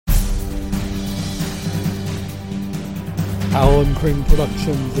Alan Crane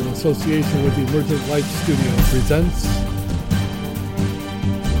Productions, in association with the Emergent Life Studio, presents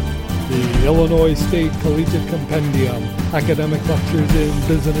the Illinois State Collegiate Compendium, Academic Lectures in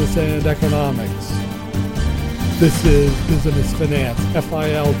Business and Economics. This is Business Finance,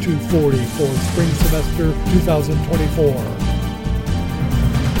 FIL 240 for spring semester 2024.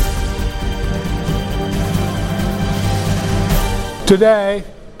 Today,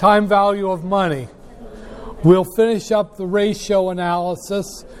 time value of money. We'll finish up the ratio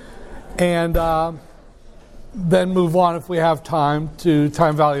analysis and then move on, if we have time, to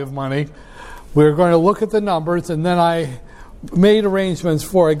time value of money. We're going to look at the numbers, and then I made arrangements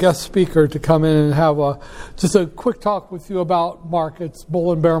for a guest speaker to come in and have just a quick talk with you about markets,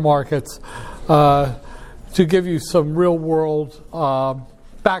 bull and bear markets, to give you some real-world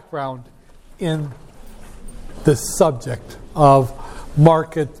background in this subject of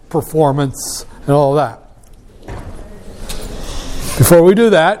market performance and all that. Before we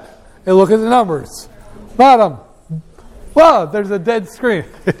do that, hey, look at the numbers. Bottom. Wow, there's a dead screen.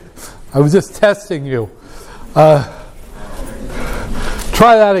 I was just testing you. Try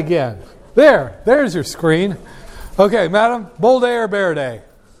that again. There's your screen. Okay, madam, bull day or bear day?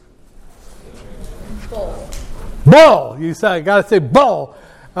 Bull. Bull. You said, I got to say bull.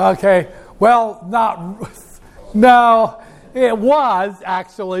 Okay. Well, no, it was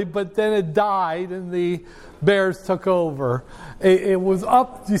actually, but then it died and the bears took over. It was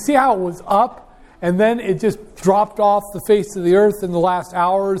up. Do you see how it was up? And then it just dropped off the face of the earth in the last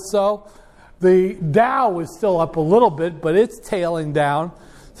hour or so. The Dow was still up a little bit, but it's tailing down.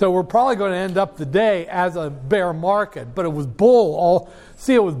 So we're probably going to end up the day as a bear market. But it was bull all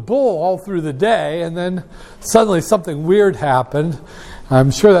through the day, and then suddenly something weird happened. I'm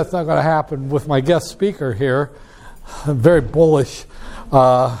sure that's not going to happen with my guest speaker here. A very bullish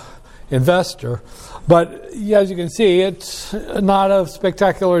investor. But as you can see, it's not a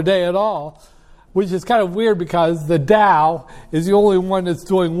spectacular day at all, which is kind of weird because the Dow is the only one that's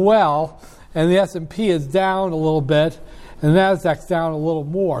doing well, and the S&P is down a little bit, and the Nasdaq's down a little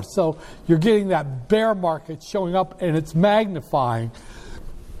more. So you're getting that bear market showing up, and it's magnifying.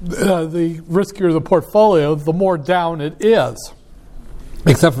 The riskier the portfolio, the more down it is,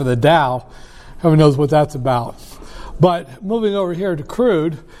 except for the Dow. Heaven knows what that's about. But moving over here to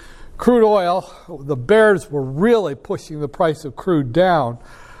crude oil, the bears were really pushing the price of crude down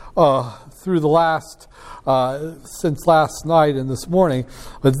through the since last night and this morning.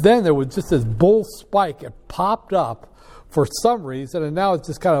 But then there was just this bull spike. It popped up for some reason, and now it's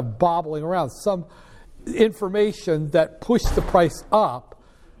just kind of bobbling around. Some information that pushed the price up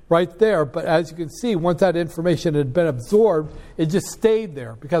right there. But as you can see, once that information had been absorbed, it just stayed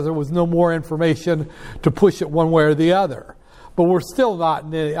there because there was no more information to push it one way or the other. But we're still not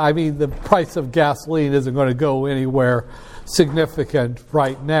the price of gasoline isn't going to go anywhere significant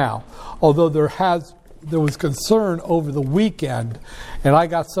right now. Although there was concern over the weekend, and I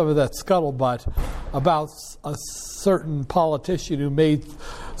got some of that scuttlebutt about a certain politician who made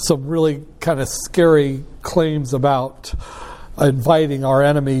some really kind of scary claims about inviting our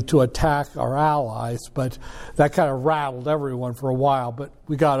enemy to attack our allies, but that kind of rattled everyone for a while, but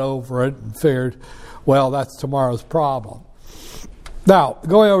we got over it and figured, well, that's tomorrow's problem. Now,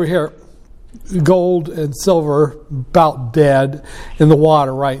 going over here, gold and silver about dead in the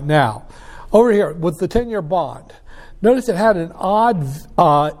water right now. Over here, with the 10-year bond, notice it had an odd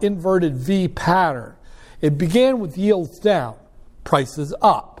inverted V pattern. It began with yields down, prices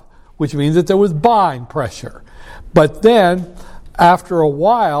up, which means that there was buying pressure. But then, after a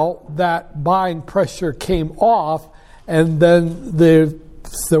while, that buying pressure came off, and then there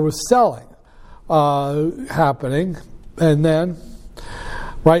was selling happening. And then,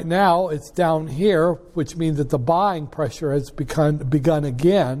 right now, it's down here, which means that the buying pressure has begun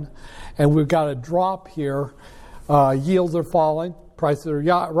again, and we've got a drop here. Yields are falling, prices are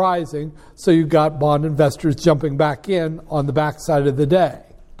rising, so you've got bond investors jumping back in on the backside of the day,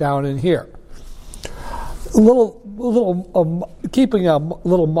 down in here. Keeping a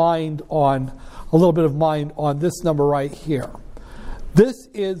little bit of mind on this number right here. This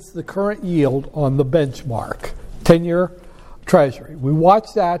is the current yield on the benchmark, 10-year Treasury. We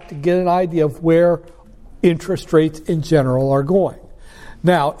watch that to get an idea of where interest rates in general are going.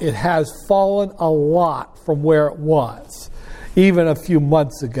 Now, it has fallen a lot from where it was, even a few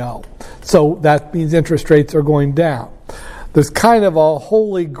months ago. So that means interest rates are going down. There's kind of a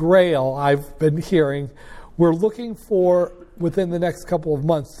holy grail I've been hearing. We're looking for, within the next couple of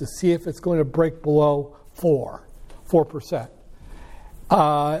months, to see if it's going to break below 4%.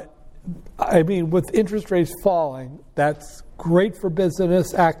 With interest rates falling, that's great for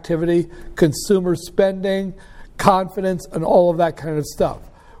business activity, consumer spending, confidence, and all of that kind of stuff.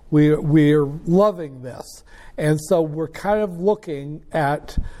 We're loving this. And so we're kind of looking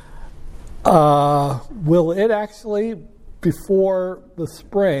at, will it actually, before the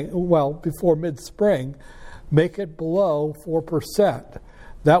spring, before mid-spring, make it below 4%?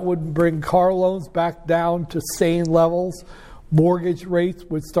 That would bring car loans back down to sane levels. Mortgage rates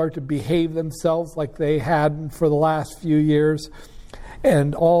would start to behave themselves like they had for the last few years.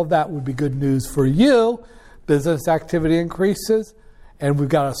 And all of that would be good news for you. Business activity increases. And we've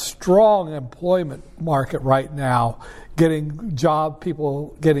got a strong employment market right now,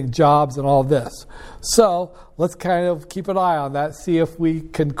 people getting jobs and all this. So let's kind of keep an eye on that, see if we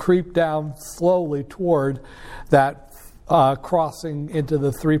can creep down slowly toward that crossing into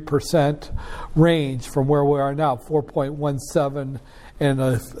the 3% range from where we are now, 4.17 and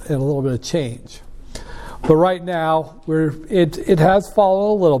a little bit of change. But right now, it has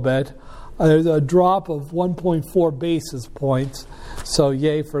fallen a little bit. There's a drop of 1.4 basis points, so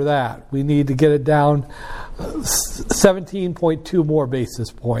yay for that. We need to get it down 17.2 more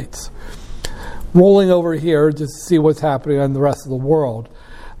basis points. Rolling over here just to see what's happening on the rest of the world.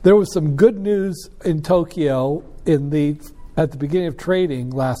 There was some good news in Tokyo at the beginning of trading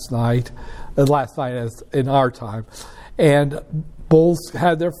last night as in our time, and bulls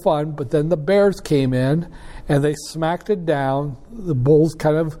had their fun, but then the bears came in and they smacked it down. The bulls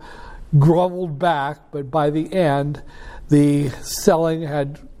kind of groveled back, but by the end, the selling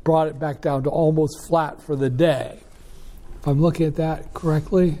had brought it back down to almost flat for the day. If I'm looking at that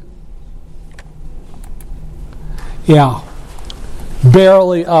correctly, yeah,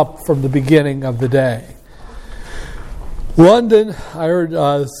 barely up from the beginning of the day. London, I heard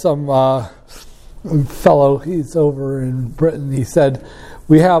some fellow, he's over in Britain, he said,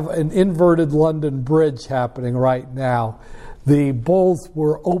 we have an inverted London Bridge happening right now. The bulls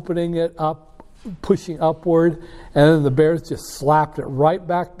were opening it up, pushing upward, and then the bears just slapped it right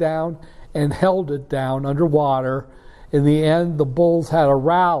back down and held it down underwater. In the end, the bulls had a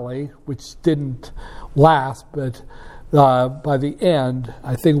rally, which didn't last, but by the end,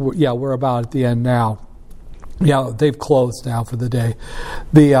 I think, we're about at the end now. Yeah, they've closed now for the day.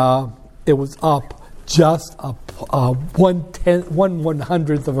 It was up just up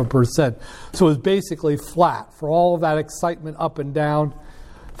 1/100th of a percent. So it was basically flat. For all of that excitement up and down,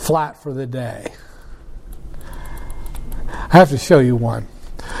 flat for the day. I have to show you one.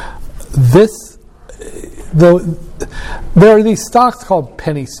 There are these stocks called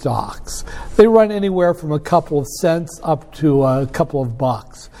penny stocks. They run anywhere from a couple of cents up to a couple of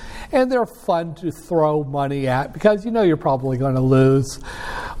bucks. And they're fun to throw money at because you know you're probably going to lose.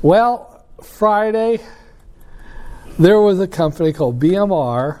 Well, Friday, there was a company called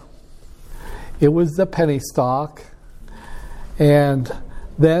BMR. It was the penny stock. And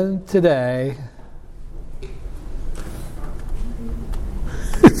then today,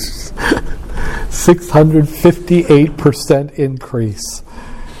 658% increase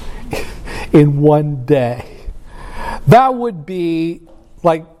in one day. That would be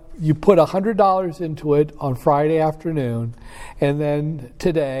like you put $100 into it on Friday afternoon, and then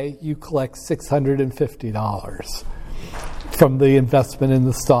today you collect $650 from the investment in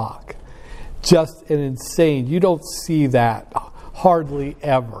the stock. Just an insane. You don't see that hardly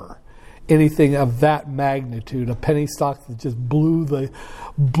ever. Anything of that magnitude, a penny stock that just blew the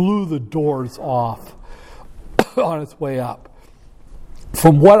doors off on its way up.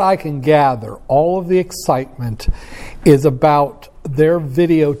 From what I can gather, all of the excitement is about their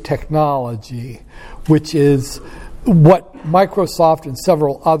video technology, which is what Microsoft and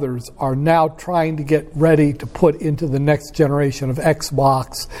several others are now trying to get ready to put into the next generation of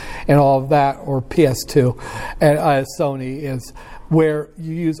Xbox and all of that, or PS2 and Sony, is where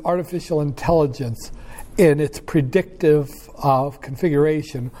you use artificial intelligence in its predictive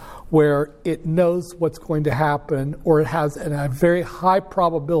configuration, where it knows what's going to happen, or it has a very high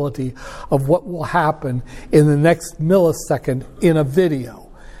probability of what will happen in the next millisecond in a video.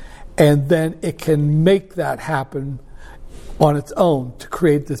 And then it can make that happen on its own to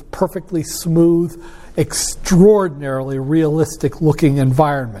create this perfectly smooth, extraordinarily realistic looking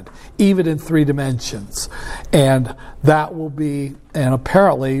environment, even in 3 dimensions. And that will be, and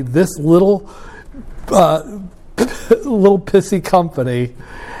apparently this little pissy company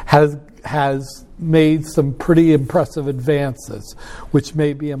has made some pretty impressive advances, which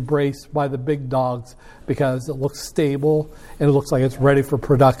may be embraced by the big dogs because it looks stable and it looks like it's ready for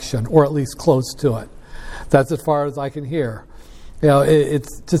production, or at least close to it. That's as far as I can hear. You know,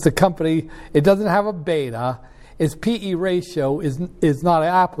 it's just a company. It doesn't have a beta. Its PE ratio is not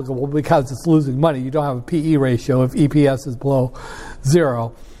applicable because it's losing money. You don't have a PE ratio if EPS is below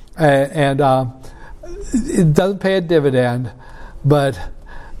 0, and it doesn't pay a dividend, but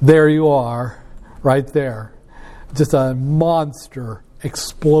there you are, right there. Just a monster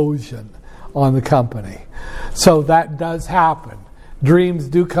explosion on the company. So that does happen. Dreams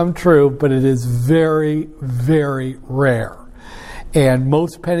do come true, but it is very, very rare. And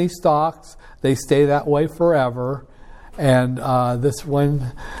most penny stocks, they stay that way forever. And this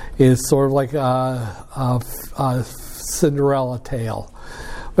one is sort of like a Cinderella tale.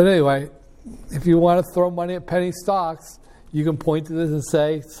 But anyway, if you want to throw money at penny stocks, you can point to this and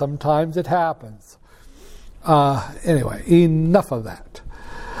say, sometimes it happens. Anyway, enough of that.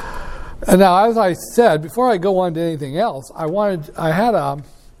 And now, as I said, before I go on to anything else, I had a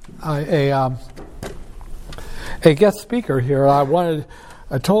guest speaker here. I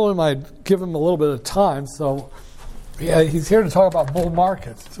told him I'd give him a little bit of time, so yeah, he's here to talk about bull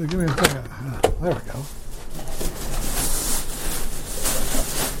markets. So give me a second. There we go.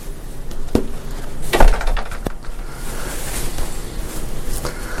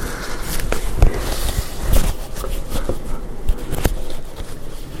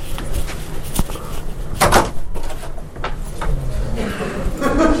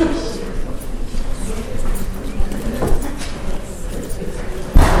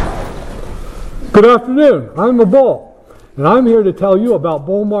 Good afternoon. I'm a bull, and I'm here to tell you about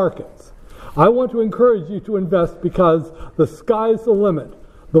bull markets. I want to encourage you to invest because the sky's the limit.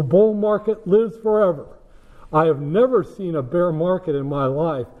 The bull market lives forever. I have never seen a bear market in my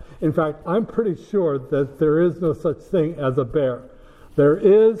life. In fact, I'm pretty sure that there is no such thing as a bear. There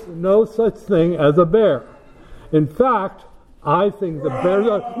is no such thing as a bear. In fact, I think the bears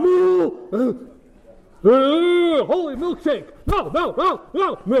are... Holy milkshake! No, no, no,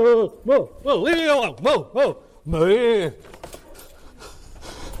 no, no, no, no, leave me alone, no, no, no,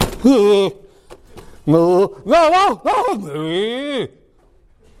 no, no, no.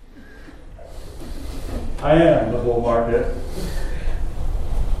 I am the bull market.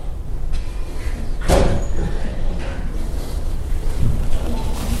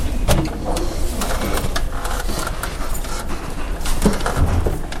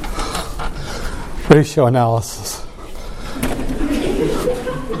 Ratio analysis.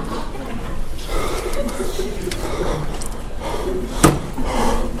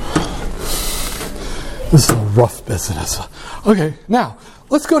 This is a rough business. Okay, now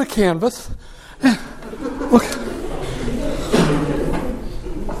let's go to Canvas. Look.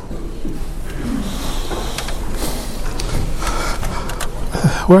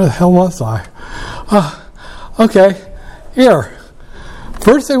 Where the hell was I? Okay, here.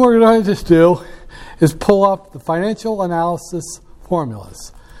 First thing we're going to just do is pull up the financial analysis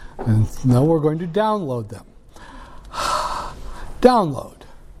formulas. And now we're going to download them. Download.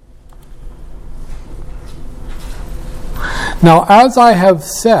 Now, as I have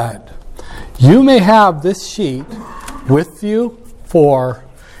said, you may have this sheet with you for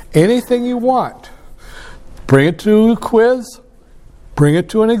anything you want. Bring it to a quiz. Bring it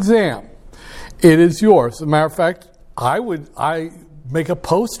to an exam. It is yours. As a matter of fact, I make a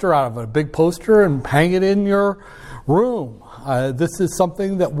poster out of it, a big poster, and hang it in your room. This is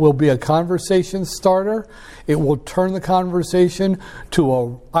something that will be a conversation starter. It will turn the conversation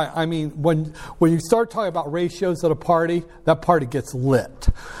to when you start talking about ratios at a party, that party gets lit.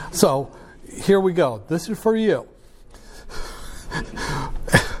 So here we go. This is for you.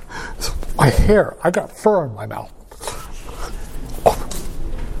 My hair, I got fur in my mouth.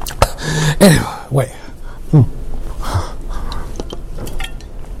 Anyway, wait.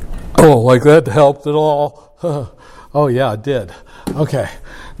 Oh, like that helped at all? Oh, yeah, it did. Okay.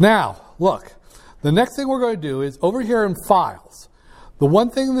 Now, look. The next thing we're going to do is over here in Files. The one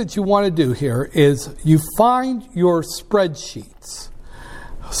thing that you want to do here is you find your spreadsheets.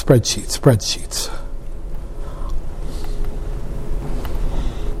 Spreadsheets.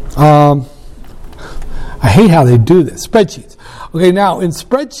 I hate how they do this. Spreadsheets. Okay, now in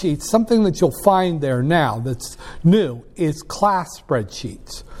spreadsheets, something that you'll find there now that's new is class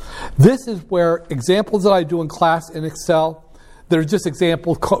spreadsheets. This is where examples that I do in class in Excel, they're just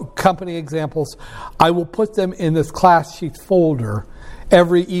example company examples. I will put them in this class sheets folder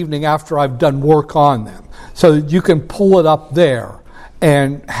every evening after I've done work on them, so that you can pull it up there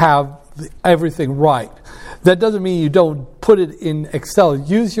and have everything right. That doesn't mean you don't put it in Excel.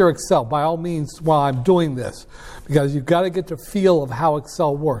 Use your Excel by all means while I'm doing this, because you've got to get the feel of how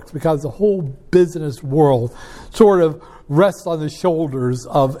Excel works, because the whole business world sort of rests on the shoulders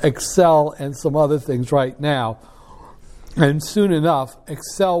of Excel and some other things right now. And soon enough,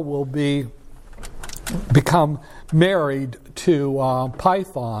 Excel will become married to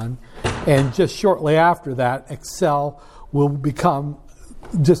Python, and just shortly after that, Excel will become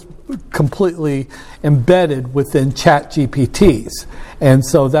just completely embedded within ChatGPTs. And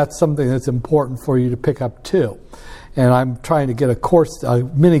so that's something that's important for you to pick up too. And I'm trying to get a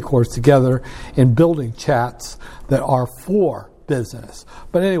mini course together in building chats that are for business.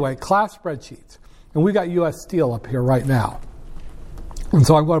 But anyway, class spreadsheets. And we got US Steel up here right now. And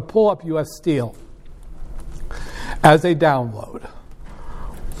so I'm going to pull up US Steel as a download.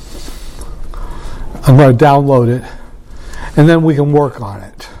 I'm going to download it, and then we can work on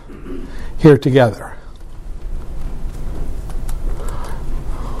it here together.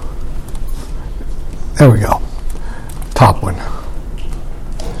 There we go. Top one.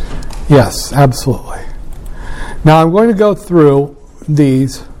 Yes, absolutely. Now I'm going to go through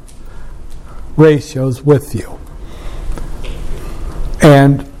these ratios with you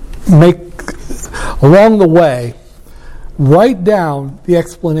and make, along the way, write down the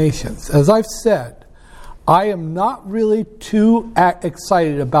explanations. As I've said, I am not really too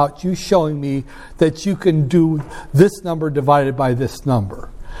excited about you showing me that you can do this number divided by this number.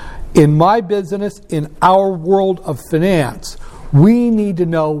 In my business, in our world of finance, we need to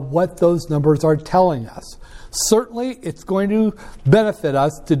know what those numbers are telling us. Certainly, it's going to benefit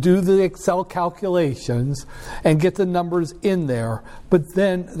us to do the Excel calculations and get the numbers in there, but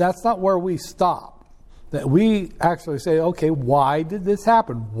then that's not where we stop. That we actually say, okay, why did this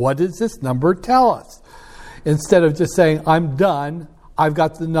happen? What does this number tell us? Instead of just saying, I'm done, I've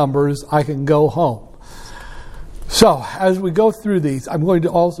got the numbers, I can go home. So, as we go through these, I'm going to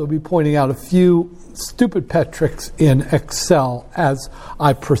also be pointing out a few stupid pet tricks in Excel as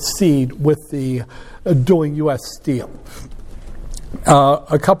I proceed with the doing US Steel.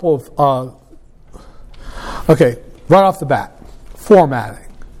 A couple of, okay, right off the bat, formatting.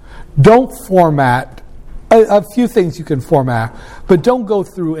 Don't format, a few things you can format, but don't go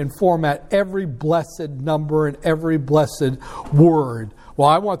through and format every blessed number and every blessed word. Well,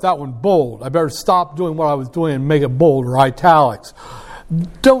 I want that one bold. I better stop doing what I was doing and make it bold or italics.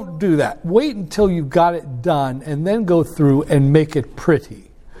 Don't do that. Wait until you've got it done and then go through and make it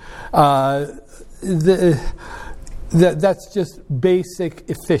pretty. That's just basic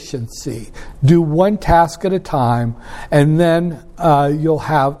efficiency. Do one task at a time, and then you'll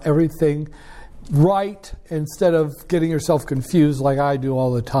have everything right instead of getting yourself confused like I do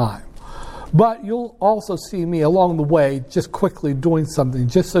all the time. But you'll also see me along the way just quickly doing something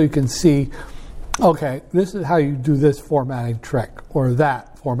just so you can see, okay, this is how you do this formatting trick or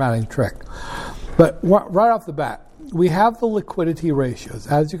that formatting trick. But right off the bat, we have the liquidity ratios,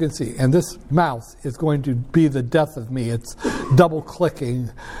 as you can see, and this mouse is going to be the death of me. It's double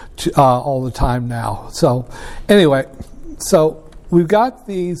clicking all the time now. So anyway, so we've got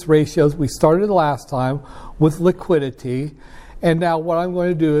these ratios. We started last time with liquidity, and now what I'm going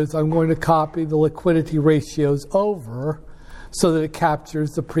to do is I'm going to copy the liquidity ratios over so that it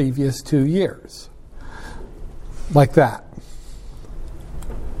captures the previous 2 years, like that.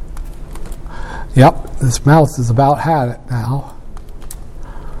 Yep, this mouse has about had it now.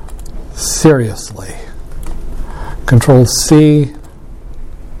 Seriously. Control C,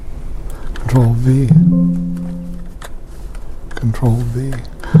 Control V, Control V.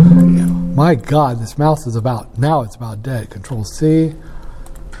 Yeah. My God, this mouse is about, now it's about dead. Control C,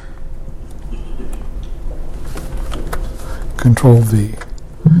 Control V.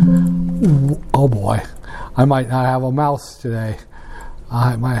 Oh boy, I might not have a mouse today.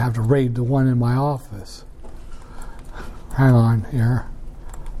 I might have to raid the one in my office. Hang on here.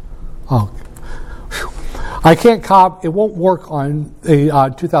 Oh, whew. I can't copy. It won't work on the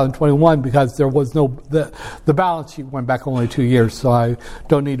 2021 because there was no the balance sheet went back only 2 years, so I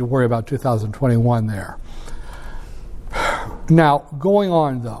don't need to worry about 2021 there. Now, going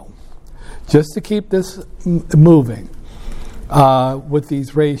on though, just to keep this moving. With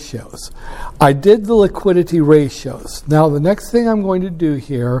these ratios. I did the liquidity ratios. Now the next thing I'm going to do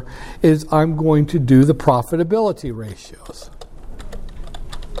here is I'm going to do the profitability ratios.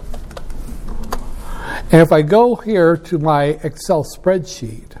 And if I go here to my Excel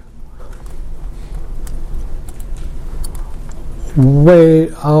spreadsheet,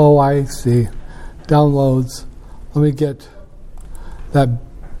 I see, downloads, let me get that,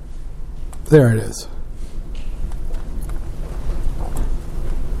 there it is.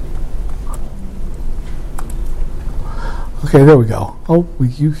 Okay, there we go. Oh, will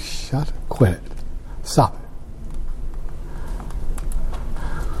you quit it. Stop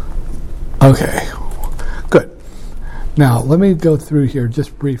it. Okay, good. Now, let me go through here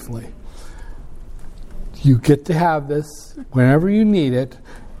just briefly. You get to have this whenever you need it,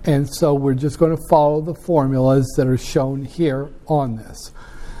 and so we're just going to follow the formulas that are shown here on this.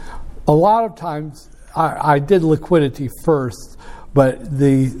 A lot of times, I did liquidity first, but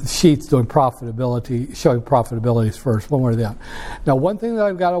the sheet's doing profitability, showing profitabilities first, one way or the other. Now, one thing that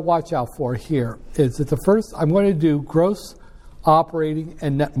I've got to watch out for here is that the first, I'm going to do gross operating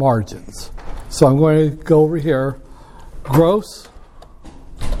and net margins. So I'm going to go over here, gross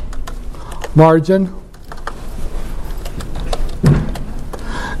margin,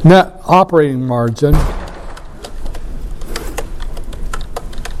 net operating margin,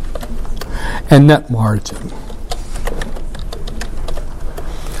 and net margin.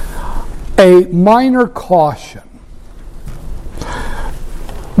 A minor caution.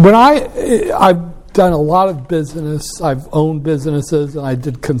 When I've done a lot of business, I've owned businesses, and I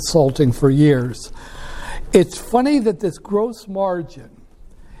did consulting for years. It's funny that this gross margin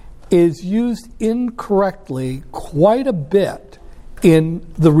is used incorrectly quite a bit in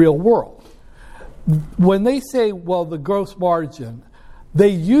the real world. When they say, well, the gross margin, they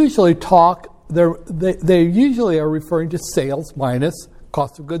usually they usually are referring to sales minus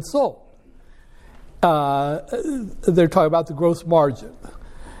cost of goods sold. They're talking about the gross margin.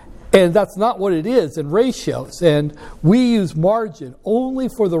 And that's not what it is in ratios. And we use margin only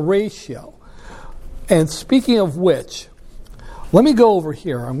for the ratio. And speaking of which, let me go over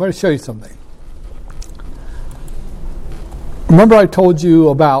here. I'm going to show you something. Remember I told you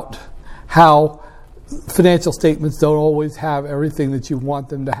about how financial statements don't always have everything that you want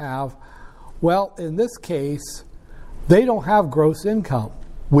them to have? Well, in this case, they don't have gross income,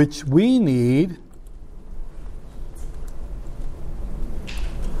 which we need.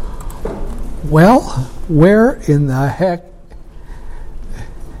 Well, where in the heck?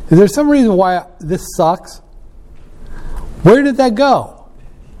 Is there some reason why this sucks? Where did that go?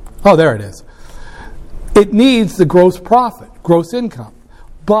 Oh, there it is. It needs the gross profit, gross income,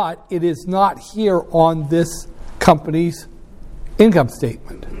 but it is not here on this company's income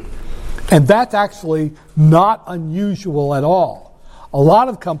statement. And that's actually not unusual at all. A lot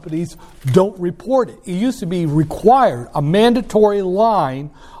of companies don't report it. It used to be required, a mandatory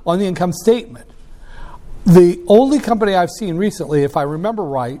line on the income statement. The only company I've seen recently, if I remember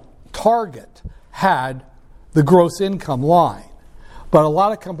right, Target, had the gross income line. But a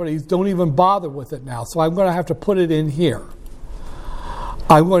lot of companies don't even bother with it now, so I'm going to have to put it in here.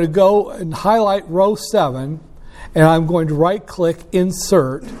 I'm going to go and highlight row 7, and I'm going to right-click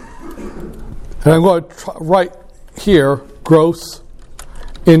Insert, and I'm going to write here, gross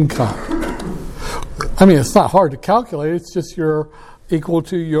income. I mean, it's not hard to calculate. It's just your equal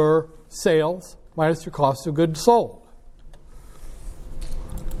to your sales minus your cost of goods sold.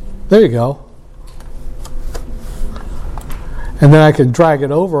 There you go. And then I can drag it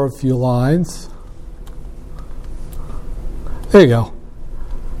over a few lines. There you go.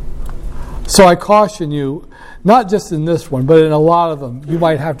 So I caution you, not just in this one, but in a lot of them, you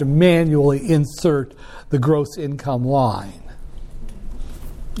might have to manually insert the gross income line.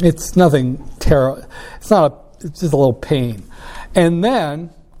 It's nothing terrible. It's just a little pain. And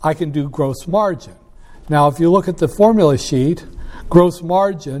then I can do gross margin. Now, if you look at the formula sheet, gross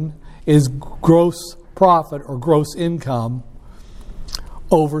margin is gross profit or gross income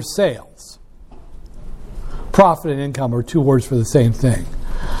over sales. Profit and income are two words for the same thing.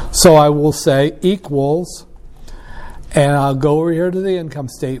 So I will say equals, and I'll go over here to the income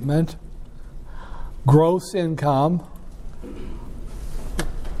statement, gross income,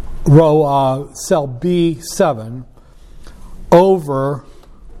 cell B7, over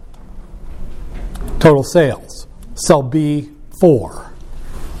total sales, cell B4.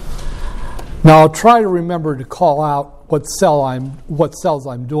 Now I'll try to remember to call out what cells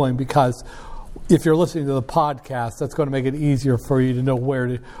I'm doing, because if you're listening to the podcast, that's going to make it easier for you to know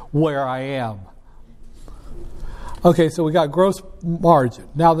where I am. Okay, so we got gross margin.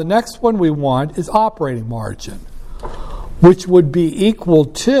 Now the next one we want is operating margin, which would be equal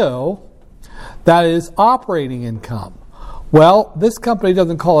to, that is operating income. Well, this company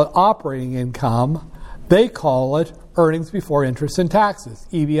doesn't call it operating income. They call it earnings before interest and taxes,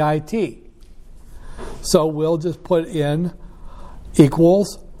 EBIT. So we'll just put in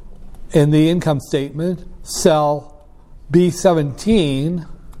equals in the income statement, cell B17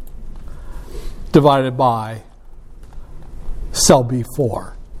 divided by cell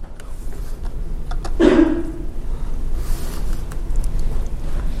B4.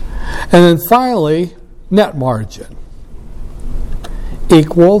 And then finally, net margin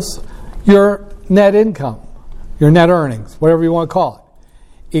equals your net income, your net earnings, whatever you want to call it.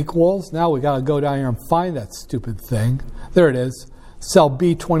 Equals, now we got to go down here and find that stupid thing. There it is, cell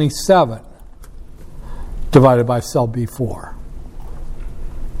B27 divided by cell B4.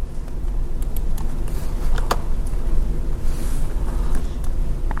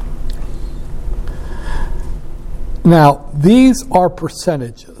 Now, these are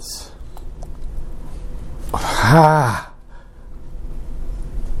percentages.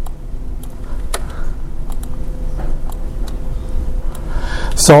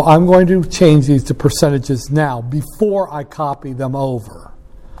 So I'm going to change these to percentages now before I copy them over.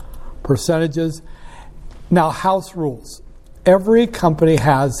 Percentages. Now, house rules. Every company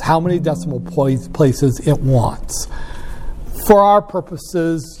has how many decimal places it wants. For our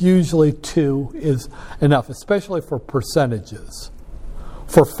purposes, usually 2 is enough, especially for percentages.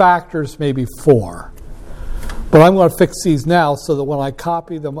 For factors, maybe 4. But I'm going to fix these now so that when I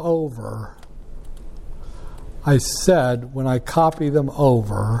copy them over, I said when I copy them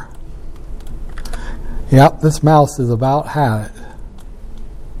over, yep, this mouse is about had it.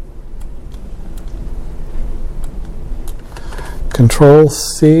 Control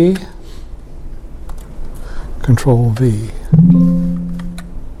C, Control V.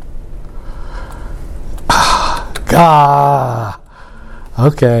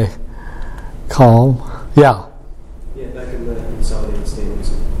 Okay. Calm. Yeah. Yeah, back in the consolidated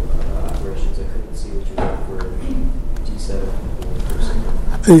statements of operations, I couldn't see what you had for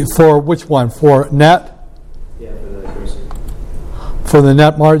G7. For which one? For net? Yeah, for the grocery. For the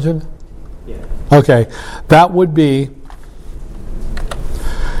net margin? Yeah. Okay. That would be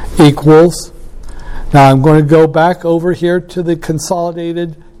equals. Now I'm going to go back over here to the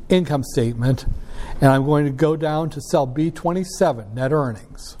consolidated income statement, and I'm going to go down to cell B27, net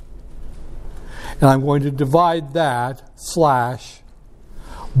earnings. And I'm going to divide that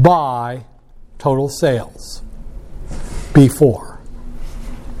 / by total sales, B4.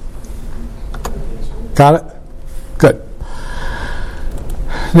 Got it? Good.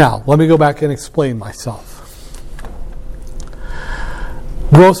 Now, let me go back and explain myself.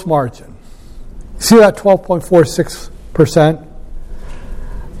 Gross margin. See that 12.46%?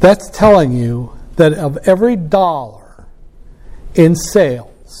 That's telling you that of every dollar in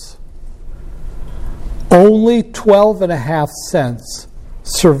sales, only 12.5 cents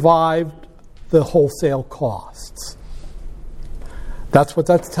survived the wholesale costs. That's what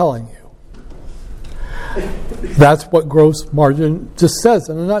that's telling you. That's what gross margin just says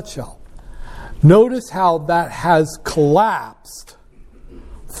in a nutshell. Notice how that has collapsed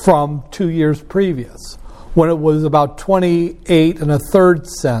from 2 years previous, when it was about 28.33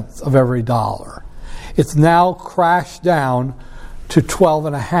 cents of every dollar. It's now crashed down to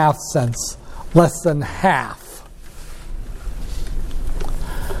 12.5 cents, less than half.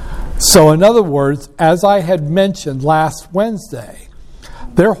 So in other words, as I had mentioned last Wednesday,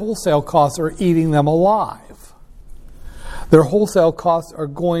 their wholesale costs are eating them alive. Their wholesale costs are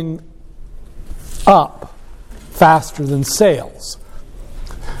going up faster than sales.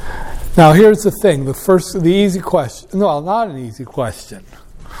 Now, here's the thing. The easy question. No, not an easy question.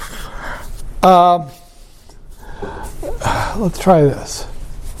 Let's try this.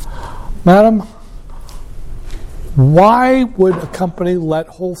 Madam, why would a company let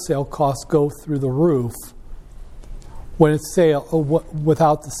wholesale costs go through the roof when it's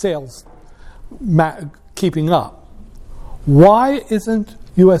without the sales keeping up? Why isn't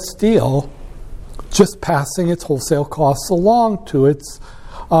U.S. Steel just passing its wholesale costs along to its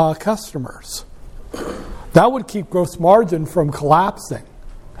customers? That would keep gross margin from collapsing.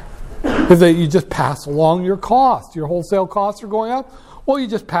 If you just pass along your cost, your wholesale costs are going up, well, you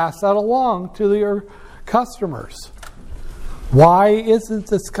just pass that along to your customers. Why isn't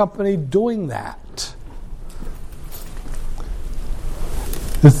this company doing that?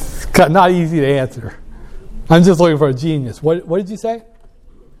 It's not easy to answer. I'm just looking for a genius. What did you say?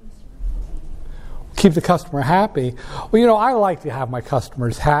 Keep the customer happy. Well, I like to have my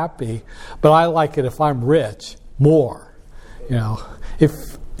customers happy, but I like it if I'm rich more.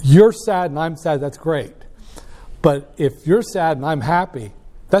 If you're sad and I'm sad, that's great. But if you're sad and I'm happy,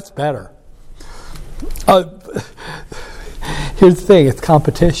 that's better. Here's the thing, it's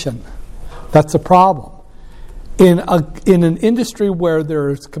competition. That's the problem. In an industry where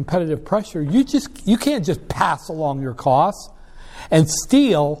there's competitive pressure, you can't just pass along your costs. And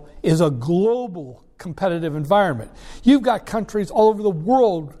steel is a global competitive environment. You've got countries all over the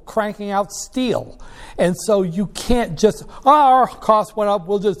world cranking out steel. And so you can't just, our costs went up,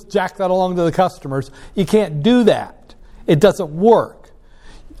 we'll just jack that along to the customers. You can't do that. It doesn't work.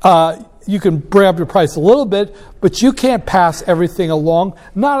 You can bring up your price a little bit, but you can't pass everything along.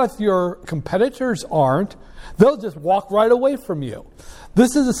 Not if your competitors aren't. They'll just walk right away from you.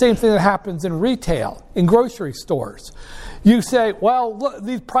 This is the same thing that happens in retail, in grocery stores. You say, well, look,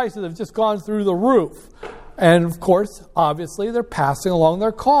 these prices have just gone through the roof. And of course, obviously, they're passing along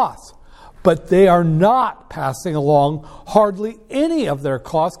their costs. but they are not passing along hardly any of their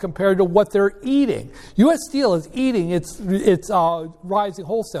costs compared to what they're eating. U.S. Steel is eating its rising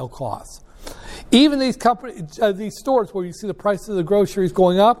wholesale costs. Even these companies, these stores where you see the prices of the groceries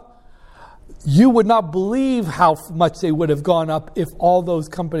going up, you would not believe how much they would have gone up if all those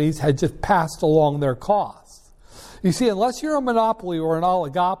companies had just passed along their costs. You see, unless you're a monopoly or an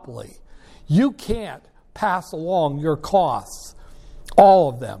oligopoly, you can't pass along your costs, all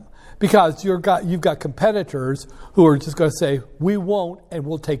of them, because you've got competitors who are just going to say, we won't, and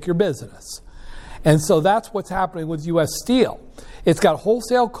we'll take your business. And so that's what's happening with U.S. Steel. It's got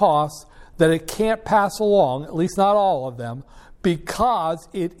wholesale costs that it can't pass along, at least not all of them, because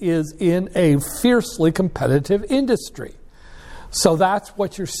it is in a fiercely competitive industry. So that's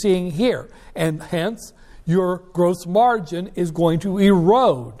what you're seeing here. And hence, your gross margin is going to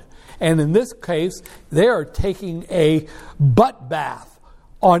erode. And in this case, they are taking a butt bath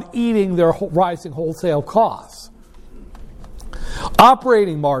on eating their rising wholesale costs.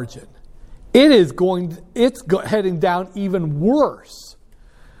 Operating margin. It's heading down even worse.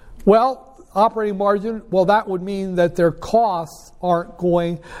 Well, operating margin, well, that would mean that their costs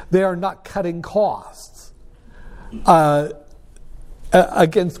they are not cutting costs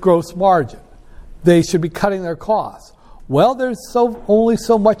against gross margin. They should be cutting their costs. Well, there's only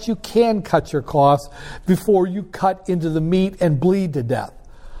so much you can cut your costs before you cut into the meat and bleed to death.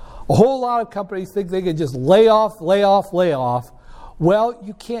 A whole lot of companies think they can just lay off. Well,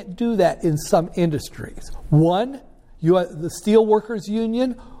 you can't do that in some industries. One, the Steel Workers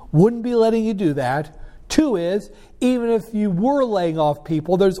Union wouldn't be letting you do that. Two is, even if you were laying off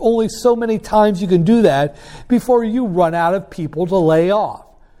people, there's only so many times you can do that before you run out of people to lay off.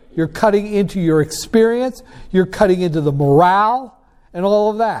 You're cutting into your experience, you're cutting into the morale, and all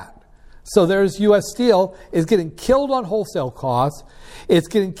of that. So there's U.S. Steel is getting killed on wholesale costs. It's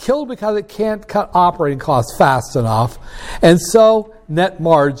getting killed because it can't cut operating costs fast enough. And so net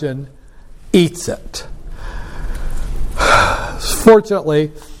margin eats it.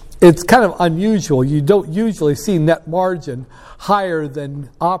 Fortunately, it's kind of unusual. You don't usually see net margin higher than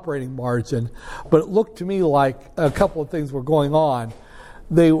operating margin, but it looked to me like a couple of things were going on.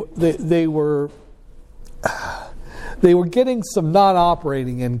 They were getting some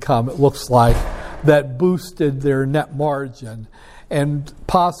non-operating income, it looks like, that boosted their net margin, and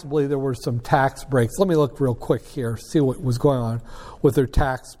possibly there were some tax breaks. Let me look real quick here, see what was going on with their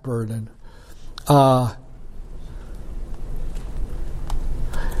tax burden. Yeah,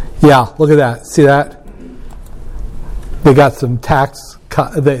 look at that. See that? They got some tax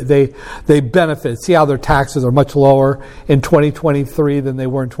cut. They benefit. See how their taxes are much lower in 2023 than they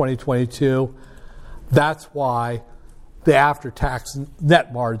were in 2022? That's why the after-tax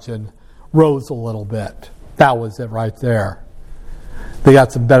net margin rose a little bit. That was it right there. They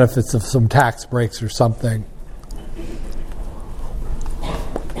got some benefits of some tax breaks or something.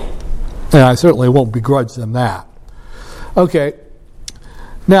 And I certainly won't begrudge them that. Okay.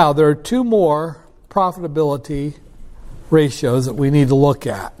 Now, there are two more profitability ratios that we need to look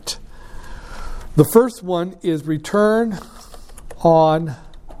at. The first one is return on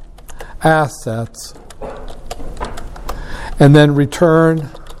assets, and then return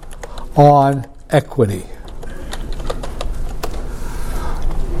on equity.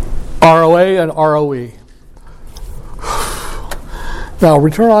 ROA and ROE. Now,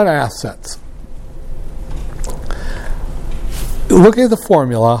 return on assets. Look at the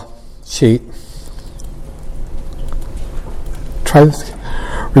formula sheet. Try this.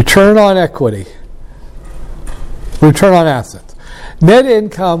 Return on equity. Return on assets. Net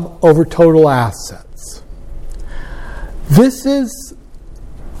income over total assets. This is,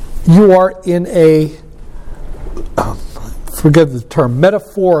 you are in a, forget the term,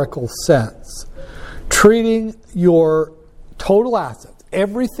 metaphorical sense, treating your total assets,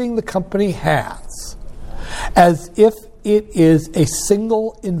 everything the company has, as if it is a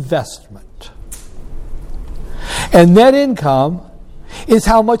single investment. And net income is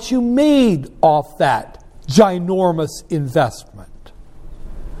how much you made off that ginormous investment.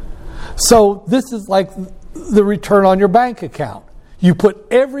 So this is like the return on your bank account. You put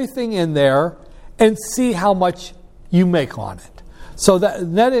everything in there and see how much you make on it. So that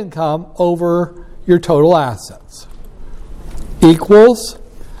net income over your total assets equals,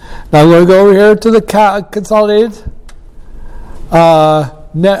 now I'm going to go over here to the consolidated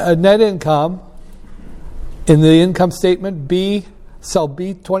net income in the income statement, cell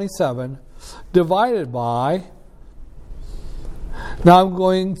B27, divided by, now I'm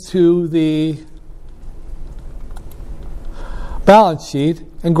going to the balance sheet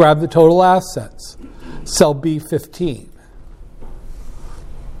and grab the total assets, cell B15.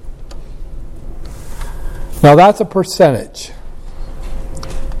 Now that's a percentage.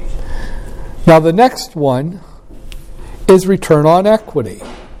 Now the next one is return on equity.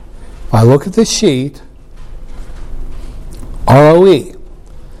 If I look at the sheet, ROE.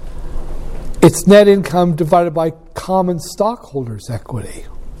 It's net income divided by common stockholders' equity.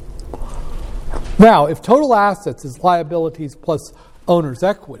 Now, if total assets is liabilities plus owner's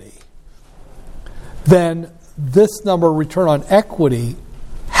equity, then this number, return on equity,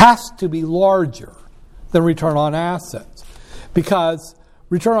 has to be larger than return on assets, because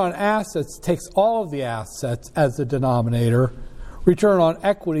return on assets takes all of the assets as the denominator. Return on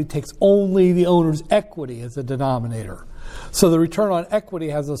equity takes only the owner's equity as a denominator. So the return on equity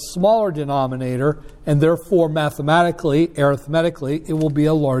has a smaller denominator, and therefore mathematically, arithmetically, it will be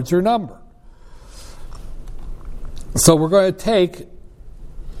a larger number. So we're going to take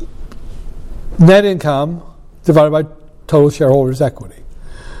net income divided by total shareholders' equity.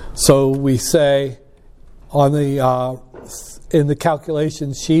 So we say on the in the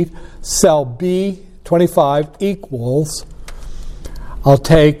calculation sheet, cell B25 equals, I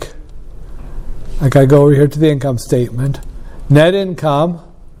got to go over here to the income statement, net income,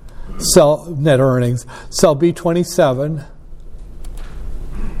 net earnings, cell B27,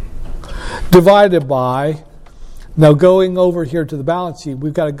 divided by, now going over here to the balance sheet,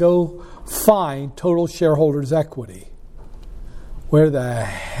 we've got to go find total shareholders' equity. Where the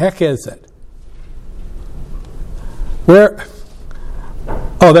heck is it? Where?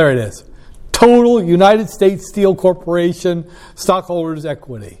 Oh, there it is. Total United States Steel Corporation stockholders'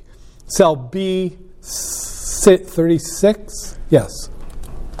 equity. Cell B36? Yes.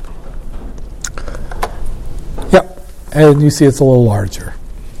 Yep. And you see it's a little larger.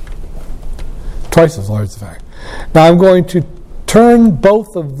 Twice as large, in fact. Now I'm going to turn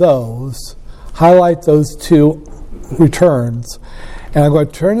both of those, highlight those two returns, and I'm going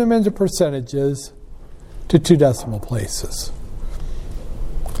to turn them into percentages to 2 decimal places.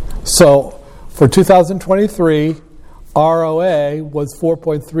 So for 2023, ROA was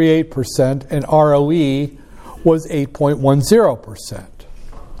 4.38% and ROE was 8.10%.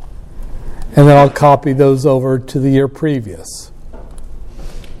 And then I'll copy those over to the year previous.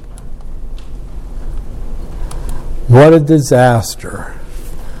 What a disaster.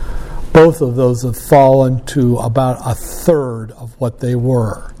 Both of those have fallen to about a third of what they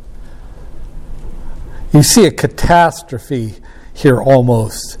were. You see a catastrophe here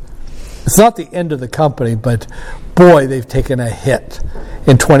almost. It's not the end of the company, but boy, they've taken a hit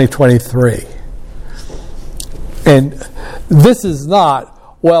in 2023. And this is not,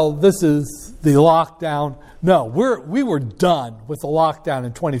 well, this is the lockdown. No, we were done with the lockdown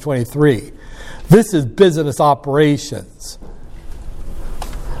in 2023. This is business operations.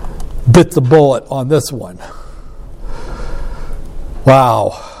 Bit the bullet on this one.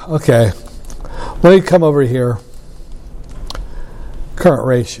 Wow. Okay. Let me come over here. Current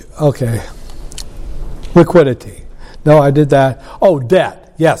ratio. Okay. Liquidity. No, I did that. Oh,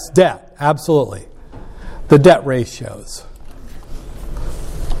 debt. Yes, debt. Absolutely. The debt ratios.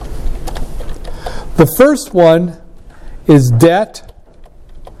 The first one is debt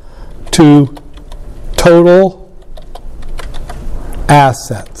to total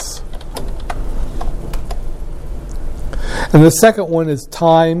assets. And the second one is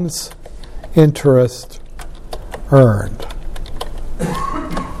times interest earned.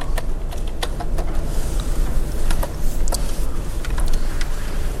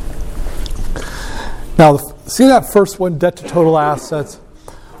 Now, see that first one, debt to total assets?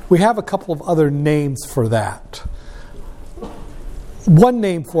 We have a couple of other names for that. One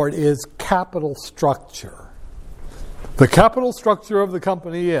name for it is capital structure. The capital structure of the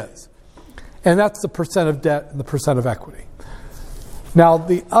company is. And that's the percent of debt and the percent of equity. Now,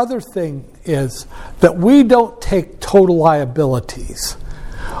 the other thing is that we don't take total liabilities.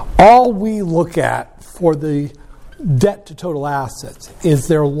 All we look at for the debt to total assets is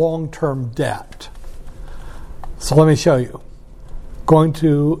their long-term debt. So let me show you. Going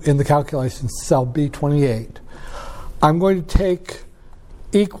to, in the calculation, cell B28. I'm going to take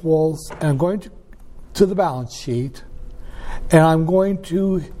equals, and I'm going to the balance sheet, and I'm going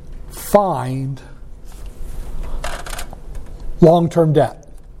to find long-term debt.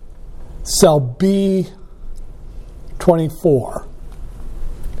 Cell B24.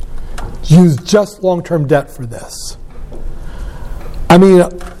 Use just long-term debt for this. I mean,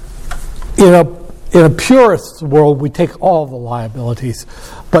 in a purist world, we take all the liabilities,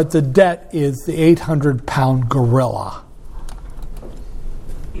 but the debt is the 800-pound gorilla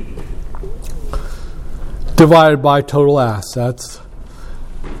divided by total assets,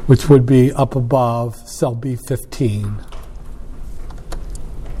 which would be up above cell B15.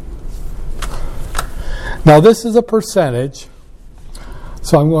 Now this is a percentage,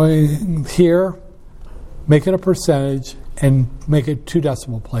 so I'm going here, make it a percentage, and make it 2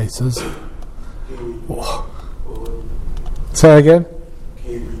 decimal places. Say that again?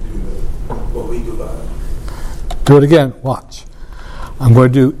 Can you redo what we divide? Do it again. Watch. I'm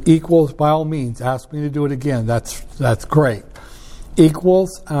going to do equals. By all means, ask me to do it again. That's great.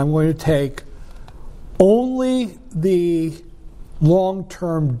 Equals, and I'm going to take only the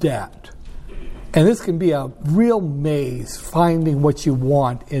long-term debt. And this can be a real maze finding what you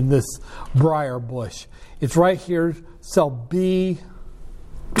want in this briar bush. It's right here, cell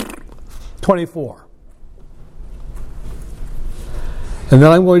B24. And then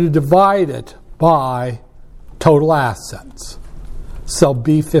I'm going to divide it by total assets, cell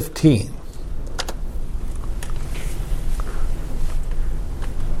B15.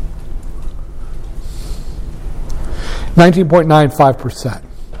 $19.95%.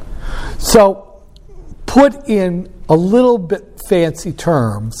 So, put in a little bit fancy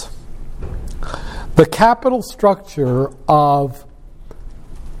terms, the capital structure of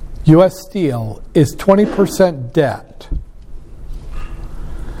U.S. Steel is 20% debt.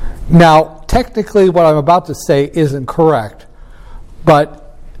 Now, technically what I'm about to say isn't correct,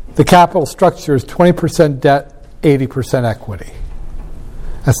 but the capital structure is 20% debt, 80% equity.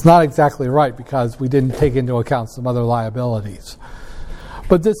 That's not exactly right because we didn't take into account some other liabilities.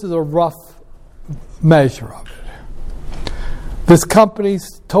 But this is a rough measure of it. This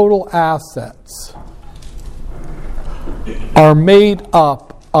company's total assets are made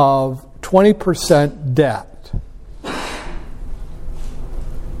up of 20% debt.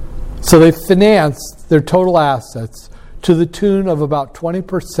 So they financed their total assets to the tune of about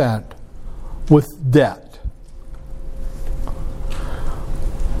 20% with debt.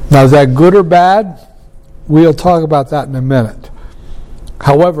 Now, is that good or bad? We'll talk about that in a minute.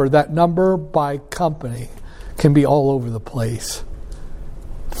 However, that number by company can be all over the place.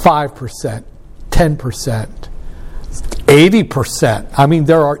 5%, 10%, 80%. I mean,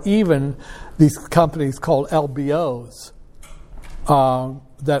 there are even these companies called LBOs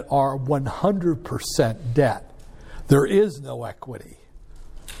that are 100% debt. There is no equity.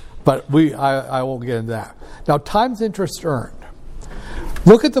 But I won't get into that. Now, times interest earned.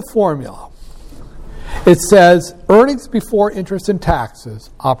 Look at the formula. It says earnings before interest and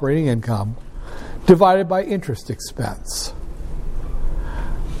taxes, operating income, divided by interest expense.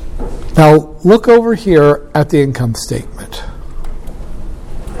 Now, look over here at the income statement.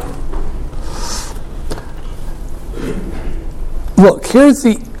 Look, here's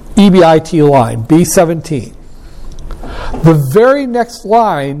the EBIT line, B17. The very next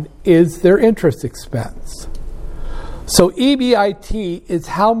line is their interest expense. So EBIT is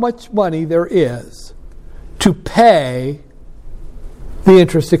how much money there is to pay the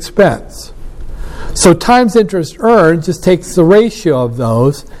interest expense. So times interest earned just takes the ratio of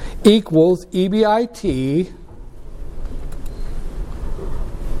those equals EBIT.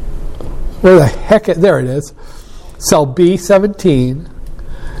 Where the heck there it is. Cell B17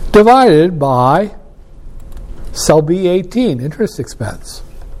 divided by cell B18, interest expense.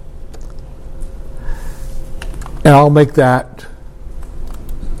 And I'll make that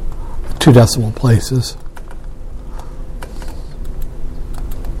 2 decimal places.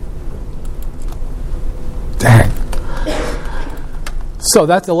 Dang. So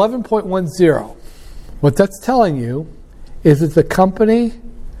that's 11.10. What that's telling you is that the company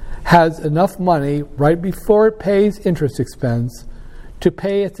has enough money right before it pays interest expense to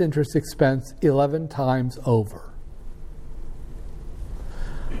pay its interest expense 11 times over.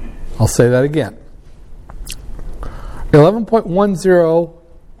 I'll say that again. 11.10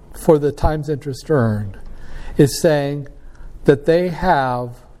 for the times interest earned is saying that they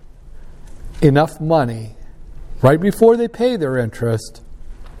have enough money right before they pay their interest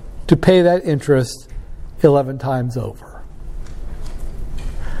to pay that interest 11 times over.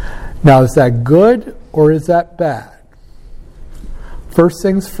 Now, is that good or is that bad? First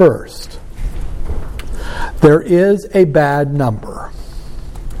things first. There is a bad number.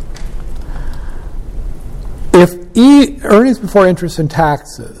 If earnings before interest and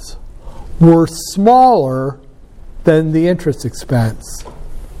taxes were smaller than the interest expense,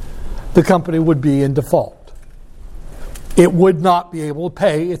 the company would be in default. It would not be able to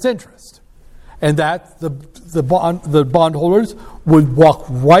pay its interest. And that the bondholders would walk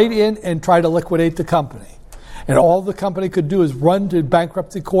right in and try to liquidate the company. And all the company could do is run to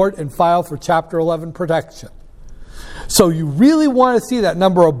bankruptcy court and file for Chapter 11 protection. So you really want to see that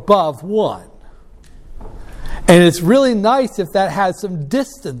number above 1. And it's really nice if that has some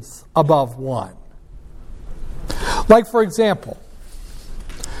distance above 1. Like, for example,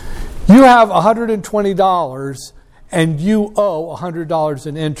 You have $120 and you owe $100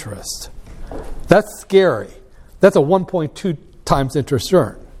 in interest. That's scary. That's a 1.2 times interest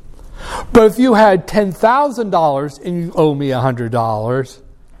earned. But if you had $10,000 and you owe me $100,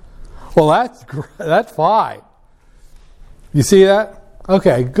 well, that's fine. You see that?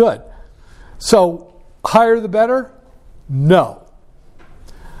 Okay, good. So, higher the better? No.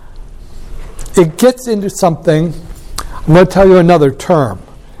 It gets into something. I'm going to tell you another term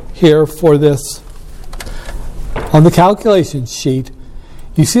here for this. On the calculation sheet,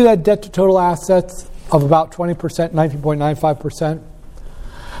 you see that debt to total assets of about 20%, 19.95%?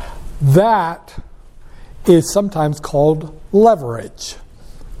 That is sometimes called leverage.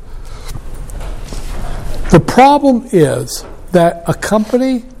 The problem is that a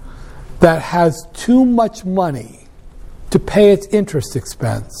company that has too much money to pay its interest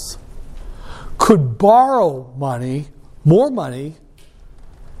expense could borrow money, more money,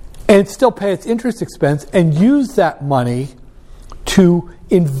 and still pay its interest expense and use that money to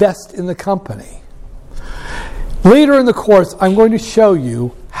invest in the company. Later in the course, I'm going to show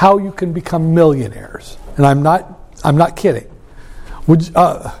you how you can become millionaires. And I'm not kidding.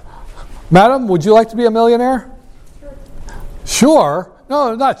 Madam, would you like to be a millionaire? Sure?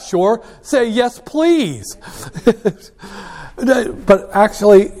 No, not sure. Say yes, please. But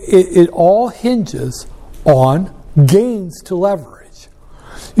actually, it all hinges on gains to leverage.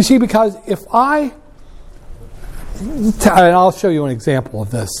 You see, because if and I'll show you an example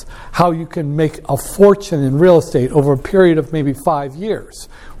of this, how you can make a fortune in real estate over a period of maybe 5 years,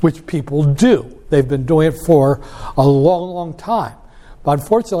 which people do. They've been doing it for a long, long time. But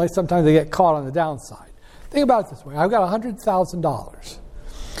unfortunately, sometimes they get caught on the downside. Think about it this way. I've got $100,000,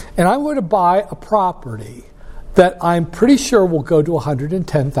 and I'm going to buy a property that I'm pretty sure will go to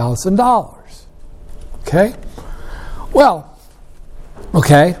 $110,000. Okay? Well,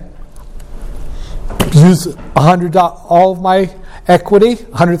 okay. Use all of my equity,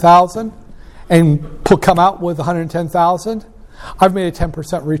 $100,000, and come out with $110,000. I've made a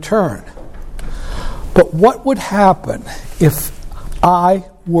 10% return. But what would happen if I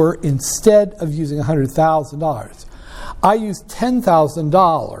were, instead of using $100,000, I used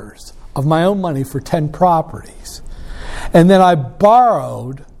 $10,000 of my own money for 10 properties, and then I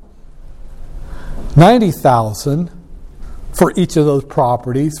borrowed $90,000 for each of those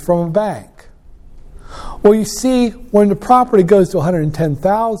properties from a bank? Well, you see, when the property goes to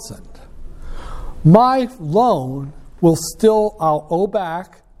 $110,000, my loan will I'll owe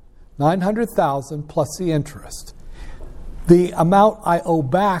back $900,000 plus the interest. The amount I owe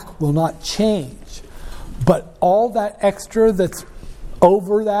back will not change, but all that extra that's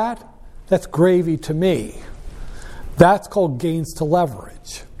over that's gravy to me. That's called gains to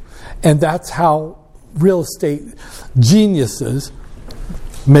leverage. And that's how real estate geniuses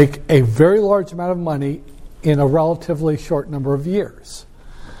make a very large amount of money in a relatively short number of years.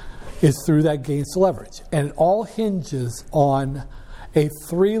 It's through that gains to leverage. And it all hinges on a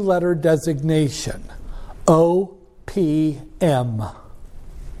 3-letter designation, OPM.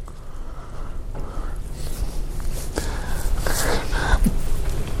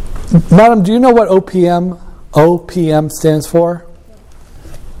 Madam, do you know what OPM stands for?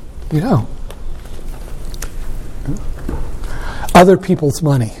 You know. Other people's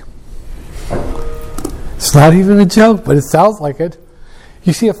money. It's not even a joke, but it sounds like it.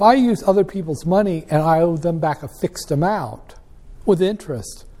 You see, if I use other people's money and I owe them back a fixed amount with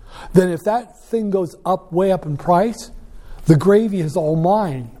interest, then if that thing goes way up in price, the gravy is all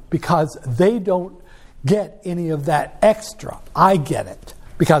mine because they don't get any of that extra. I get it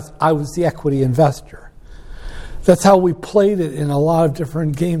because I was the equity investor. That's how we played it in a lot of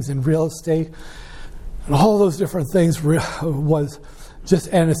different games in real estate. And all those different things was just,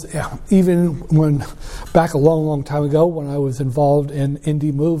 and it's, even when, back a long, long time ago, when I was involved in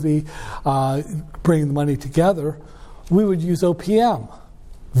indie movie, bringing the money together, we would use OPM.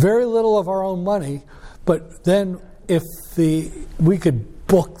 Very little of our own money, but then if we could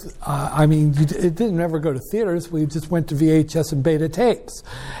book, it didn't ever go to theaters, we just went to VHS and beta tapes.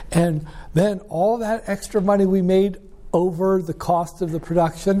 And then all that extra money we made over the cost of the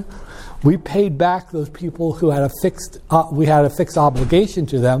production, we paid back those people who had we had a fixed obligation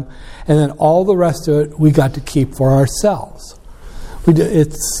to them, and then all the rest of it we got to keep for ourselves.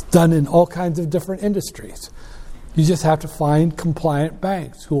 It's done in all kinds of different industries. You just have to find compliant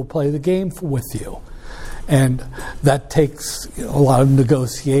banks who will play the game with you. And that takes a lot of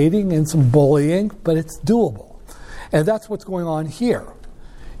negotiating and some bullying, but it's doable. And that's what's going on here.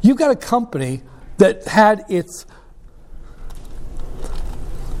 You've got a company that had its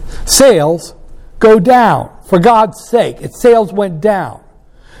sales go down. For God's sake, its sales went down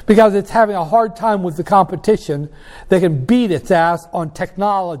because it's having a hard time with the competition that can beat its ass on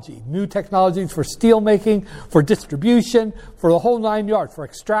technology. New technologies for steel making, for distribution, for the whole 9 yards, for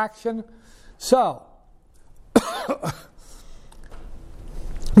extraction. So,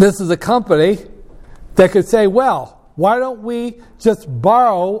 this is a company that could say, well, why don't we just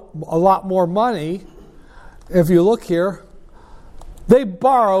borrow a lot more money? If you look here, they didn't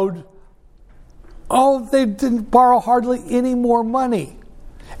borrow hardly any more money.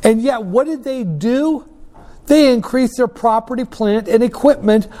 And yet, what did they do? They increased their property, plant, and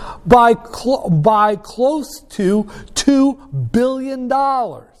equipment by close to $2 billion.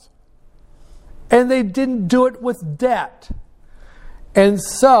 And they didn't do it with debt. And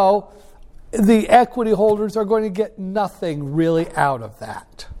so, the equity holders are going to get nothing really out of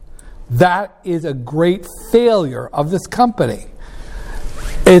that. That is a great failure of this company.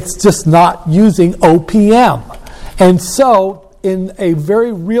 It's just not using OPM. And so, in a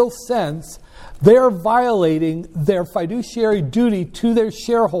very real sense, they're violating their fiduciary duty to their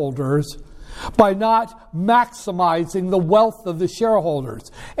shareholders by not maximizing the wealth of the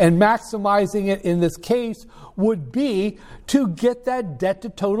shareholders. And maximizing it in this case would be to get that debt to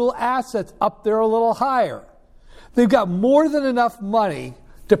total assets up there a little higher. They've got more than enough money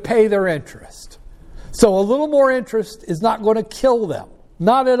to pay their interest. So a little more interest is not going to kill them.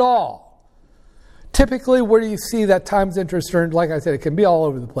 Not at all. Typically, where do you see that times interest earned? Like I said, it can be all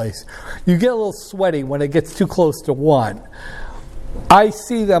over the place. You get a little sweaty when it gets too close to 1. I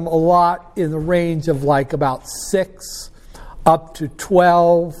see them a lot in the range of like about 6 up to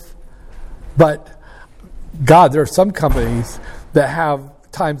 12. But, God, there are some companies that have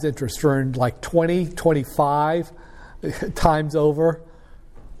times interest earned like 20, 25 times over.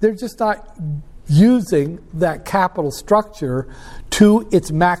 They're just not using that capital structure to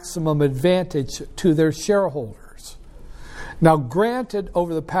its maximum advantage to their shareholders. Now, granted,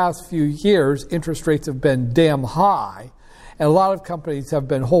 over the past few years, interest rates have been damn high, and a lot of companies have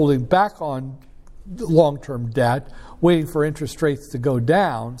been holding back on long-term debt, waiting for interest rates to go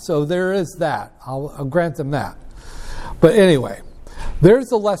down. So there is that. I'll grant them that. But anyway, there's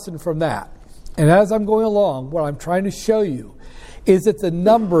the lesson from that. And as I'm going along, what I'm trying to show you is that the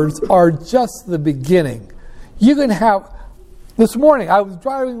numbers are just the beginning. You can have... This morning, I was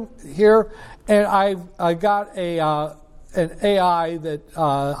driving here, and I got an AI that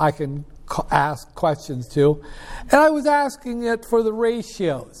I can ask questions to, and I was asking it for the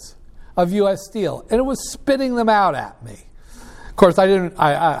ratios of U.S. Steel, and it was spitting them out at me. Of course,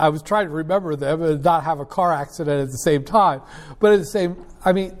 I was trying to remember them and not have a car accident at the same time. But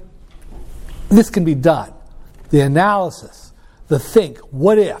this can be done. The analysis, the think,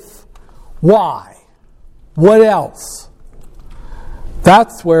 what if, why, what else?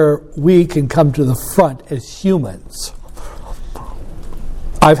 That's where we can come to the front as humans.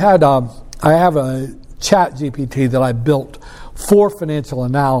 I have a chat GPT that I built for financial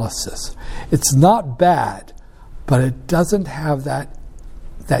analysis. It's not bad, but it doesn't have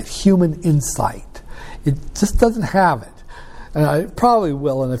that human insight. It just doesn't have it. And it probably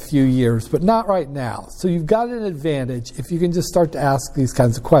will in a few years, but not right now. So you've got an advantage if you can just start to ask these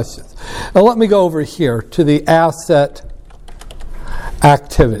kinds of questions. Now let me go over here to the asset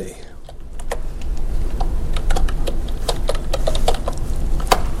activity.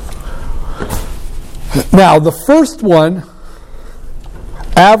 Now, the first one,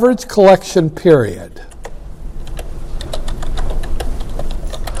 average collection period.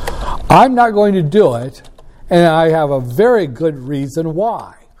 I'm not going to do it, and I have a very good reason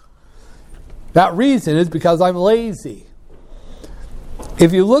why. That reason is because I'm lazy.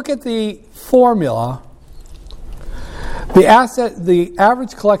 If you look at the formula, the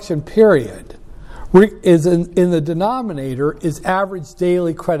average collection period is in the denominator is average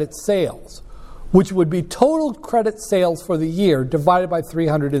daily credit sales, which would be total credit sales for the year divided by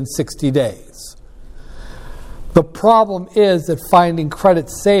 360 days. The problem is that finding credit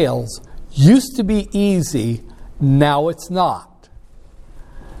sales used to be easy, now it's not.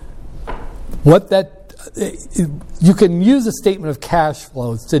 You can use a statement of cash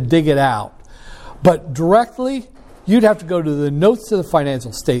flows to dig it out, but directly you'd have to go to the notes to the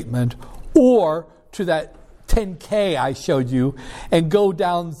financial statement or to that 10K I showed you and go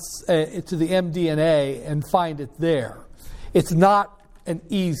down to the MD&A and find it there. It's not an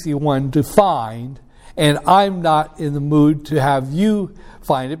easy one to find, and I'm not in the mood to have you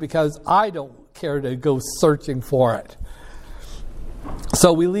find it because I don't care to go searching for it.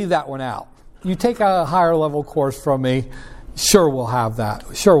 So we leave that one out. You take a higher level course from me, sure we'll have that.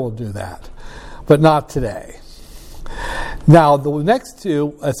 Sure we'll do that. But not today. Now the next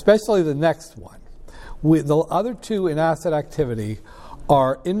two, especially the next one, the other two in asset activity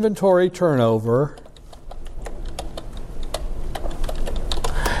are inventory turnover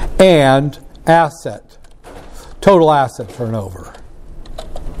and total asset turnover.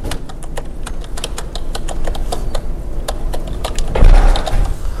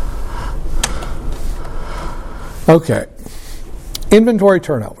 Okay, inventory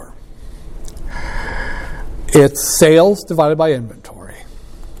turnover. It's sales divided by inventory.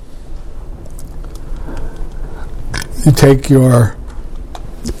 You take your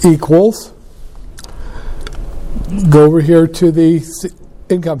equals, go over here to the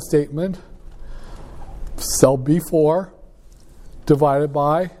income statement, cell B4 divided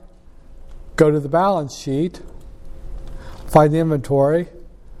by, go to the balance sheet, find the inventory,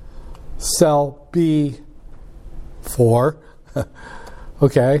 cell B4,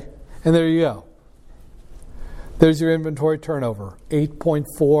 okay, and there you go. There's your inventory turnover,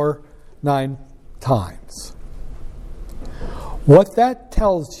 8.49 times. What that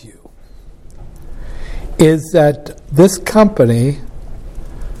tells you is that this company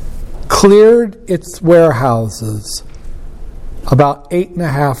cleared its warehouses about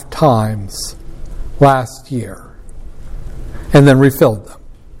 8.5 times last year and then refilled them.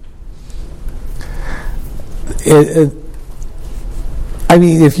 I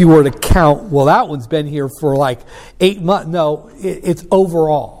mean, if you were to count, well, that one's been here for like 8 months. No, it's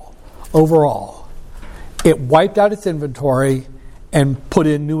overall. Overall. It wiped out its inventory and put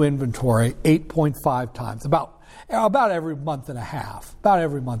in new inventory 8.5 times, about every month and a half.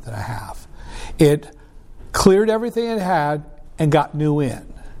 It cleared everything it had and got new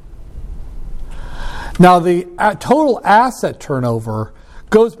in. Now, the total asset turnover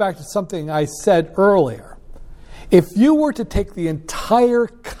goes back to something I said earlier. If you were to take the entire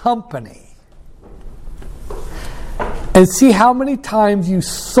company and see how many times you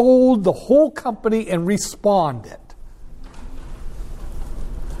sold the whole company and respawned it.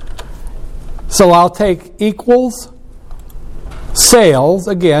 So I'll take equals sales,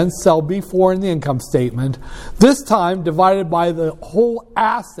 again, cell B4 in the income statement, this time divided by the whole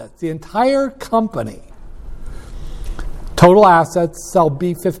assets, the entire company. Total assets, cell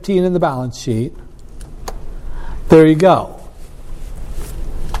B15 in the balance sheet. There you go.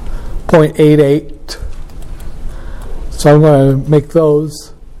 0.88. So I'm going to make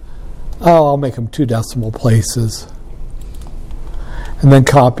those, I'll make them 2 decimal places. And then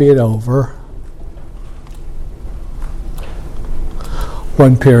copy it over.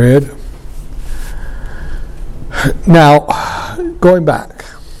 1 period. Now, going back.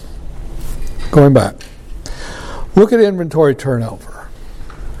 Look at inventory turnover.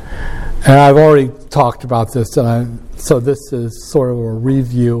 And I've already talked about this, so this is sort of a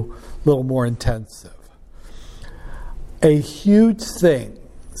review, a little more intensive. A huge thing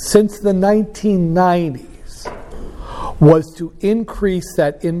since the 1990s was to increase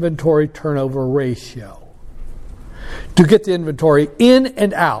that inventory turnover ratio. To get the inventory in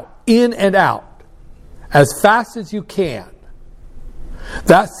and out, as fast as you can.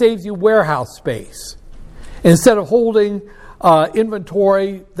 That saves you warehouse space. Instead of holding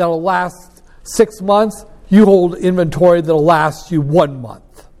inventory that'll last 6 months, you hold inventory that'll last you 1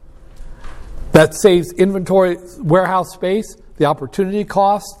 month. That saves inventory, warehouse space, the opportunity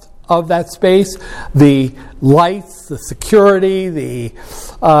cost of that space, the lights, the security,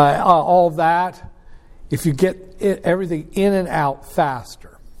 all of that. If you get everything in and out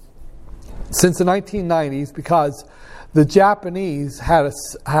faster. Since the 1990s, because the Japanese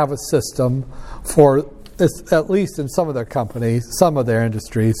have a system for, at least in some of their companies, some of their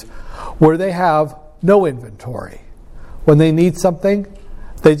industries, where they have no inventory. When they need something,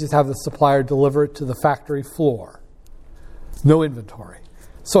 they just have the supplier deliver it to the factory floor. No inventory.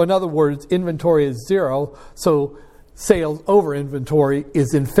 So in other words, inventory is 0, so sales over inventory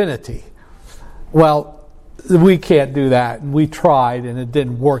is infinity. Well, we can't do that, and we tried, and it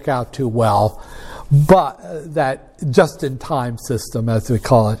didn't work out too well. But that just-in-time system, as we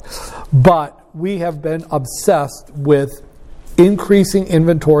call it. But we have been obsessed with increasing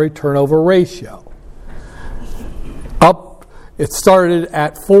inventory turnover ratio. It started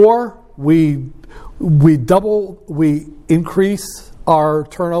at 4. We increase our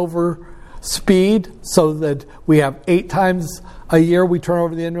turnover speed so that we have 8 times a year we turn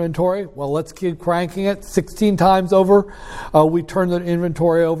over the inventory. Well, let's keep cranking it. 16 times over, we turn the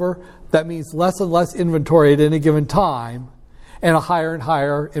inventory over. That means less and less inventory at any given time and a higher and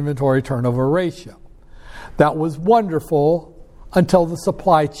higher inventory turnover ratio. That was wonderful until the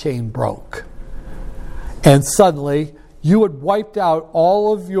supply chain broke. And suddenly, you had wiped out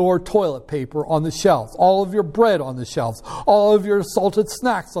all of your toilet paper on the shelves, all of your bread on the shelves, all of your salted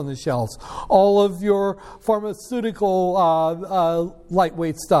snacks on the shelves, all of your pharmaceutical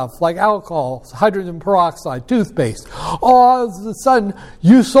lightweight stuff like alcohol, hydrogen peroxide, toothpaste. All of a sudden,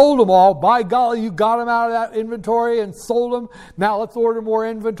 you sold them all. By golly, you got them out of that inventory and sold them. Now let's order more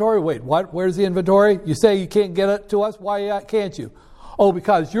inventory. Wait, what? Where's the inventory? You say you can't get it to us. Why can't you? Oh,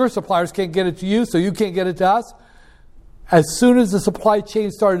 because your suppliers can't get it to you, so you can't get it to us. As soon as the supply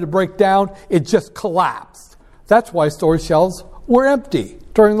chain started to break down, it just collapsed. That's why storage shelves were empty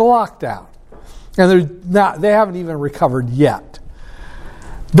during the lockdown. And they haven't even recovered yet.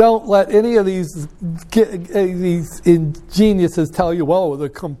 Don't let any of these ingeniouses tell you, well, it was a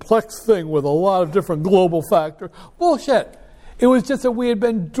complex thing with a lot of different global factors. Bullshit. It was just that we had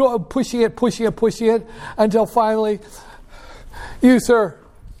been pushing it until finally, you, sir,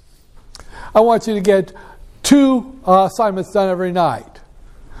 I want you to get 2 assignments done every night.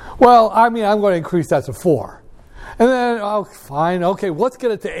 Well, I'm going to increase that to 4. And then, fine, okay, let's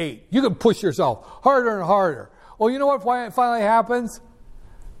get it to 8. You can push yourself harder and harder. Well, you know what finally happens?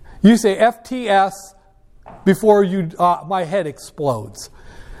 You say FTS before my head explodes.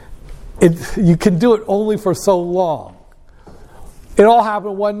 You can do it only for so long. It all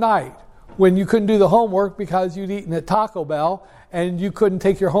happened one night when you couldn't do the homework because you'd eaten at Taco Bell and you couldn't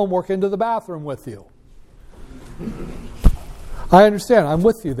take your homework into the bathroom with you. I understand. I'm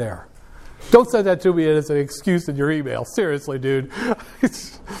with you there. Don't send that to me as an excuse in your email. Seriously, dude.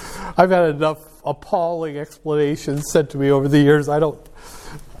 I've had enough appalling explanations sent to me over the years.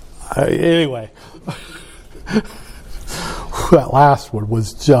 Anyway. That last one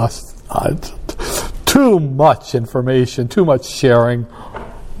was just too much information, too much sharing.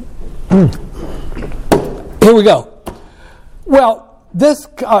 Here we go. Well, this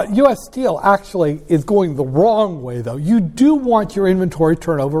U.S. Steel actually is going the wrong way, though. You do want your inventory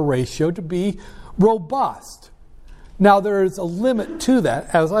turnover ratio to be robust. Now, there is a limit to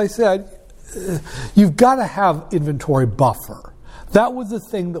that. As I said, you've got to have inventory buffer. That was the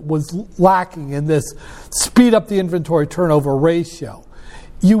thing that was lacking in this speed up the inventory turnover ratio.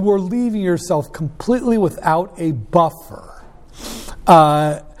 You were leaving yourself completely without a buffer.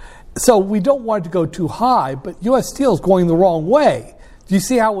 So we don't want it to go too high, but U.S. Steel is going the wrong way. Do you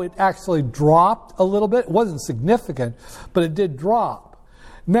see how it actually dropped a little bit? It wasn't significant, but it did drop.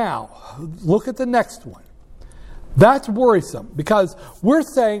 Now, look at the next one. That's worrisome because we're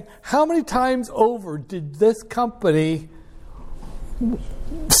saying, how many times over did this company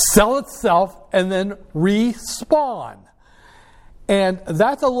sell itself and then respawn? And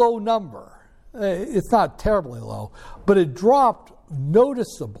that's a low number. It's not terribly low, but it dropped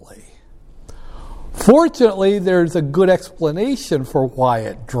noticeably. Fortunately, there's a good explanation for why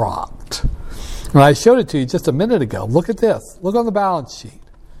it dropped. And I showed it to you just a minute ago. Look at this. Look on the balance sheet.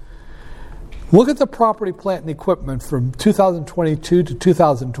 Look at the property, plant, and equipment from 2022 to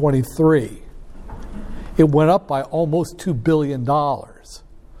 2023. It went up by almost $2 billion.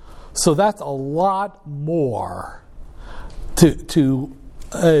 So that's a lot more to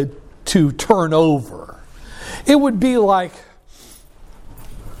turn over. It would be like,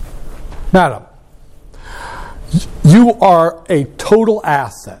 madam, you are a total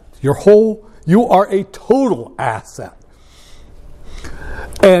asset. You are a total asset.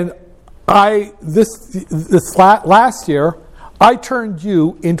 And this last year, I turned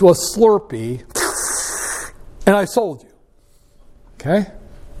you into a Slurpee and I sold you. Okay?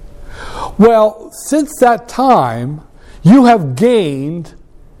 Well, since that time, you have gained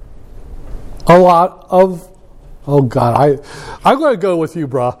a lot of, oh God, I'm going to go with you,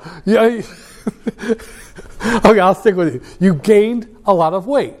 bro. Yeah. Okay, I'll stick with you. You gained a lot of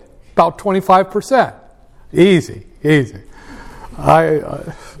weight, about 25%. Easy. I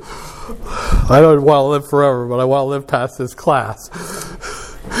don't want to live forever, but I want to live past this class.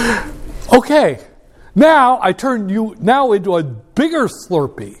 Okay, now I turn you now into a bigger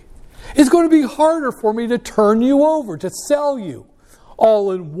Slurpee. It's going to be harder for me to turn you over, to sell you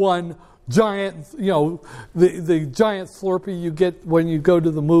all in one giant, the giant Slurpee you get when you go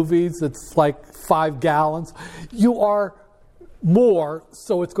to the movies. It's like 5 gallons. You are more,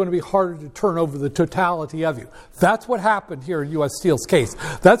 so it's going to be harder to turn over the totality of you. That's what happened here in U.S. Steel's case.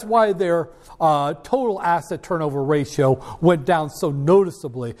 That's why their total asset turnover ratio went down so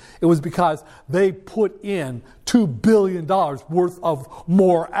noticeably. It was because they put in $2 billion worth of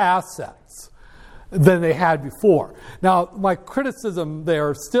more assets than they had before. Now, my criticism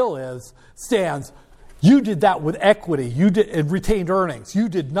there stands, you did that with equity. You did retained earnings. You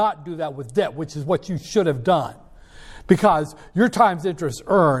did not do that with debt, which is what you should have done. because your times interest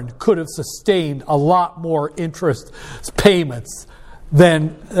earned could have sustained a lot more interest payments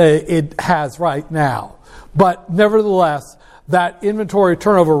than it has right now. But nevertheless, that inventory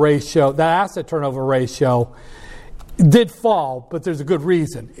turnover ratio, that asset turnover ratio, did fall, but there's a good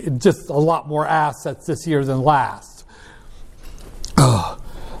reason. It's just a lot more assets this year than last.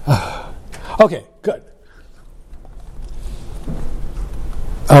 Okay, good.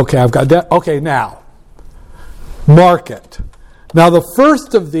 Okay, I've got that. Okay, now, market. Now, the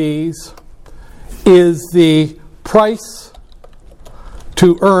first of these is the price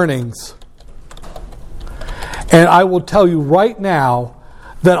to earnings. And I will tell you right now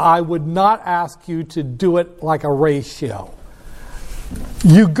that I would not ask you to do it like a ratio.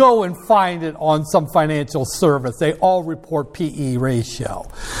 You go and find it on some financial service. They all report PE ratio.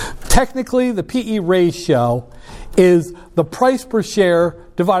 Technically, the PE ratio is the price per share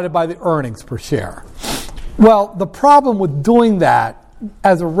divided by the earnings per share. Well, the problem with doing that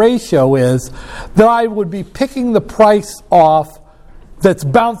as a ratio is that I would be picking the price off that's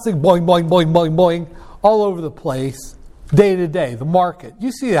bouncing boing, boing, boing, boing, boing all over the place day to day, the market.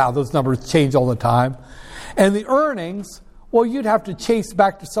 You see how those numbers change all the time. And the earnings, well, you'd have to chase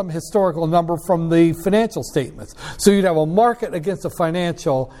back to some historical number from the financial statements. So you'd have a market against a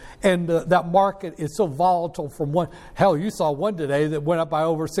financial, and that market is so volatile from one. Hell, you saw one today that went up by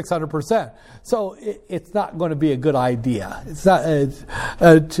over 600%. So it's not going to be a good idea. It's not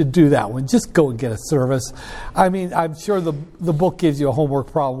to do that one. Just go and get a service. I mean, I'm sure the book gives you a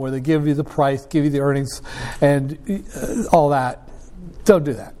homework problem where they give you the price, give you the earnings, and all that. Don't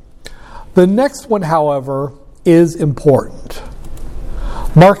do that. The next one, however, is important.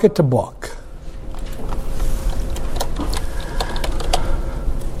 Market to book.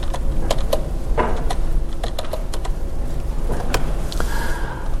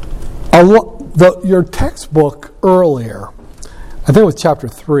 Your textbook earlier, I think it was chapter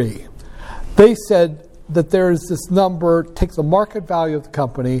 3, they said that there is this number, take the market value of the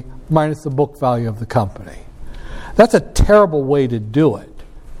company minus the book value of the company. That's a terrible way to do it,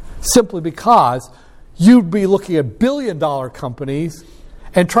 simply because you'd be looking at billion-dollar companies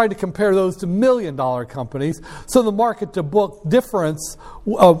and trying to compare those to million-dollar companies. So the market-to-book difference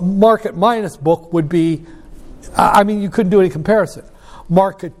of market minus book would be, you couldn't do any comparison.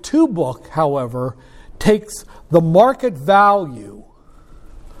 Market-to-book, however, takes the market value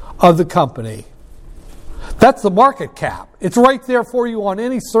of the company. That's the market cap. It's right there for you on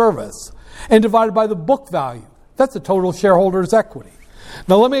any service, and divided by the book value. That's the total shareholder's equity.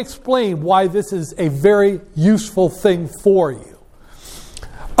 Now let me explain why this is a very useful thing for you.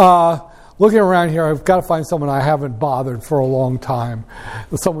 Looking around here, I've got to find someone I haven't bothered for a long time.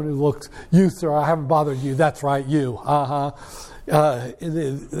 Someone who looks, you sir, I haven't bothered you. That's right, you.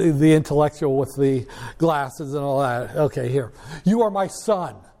 The intellectual with the glasses and all that. Okay, here. You are my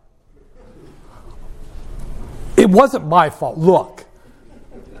son. It wasn't my fault. Look.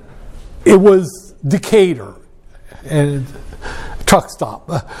 It was Decatur. And truck stop.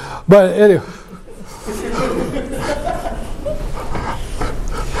 But anyway.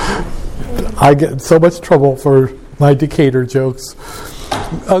 I get in so much trouble for my Decatur jokes.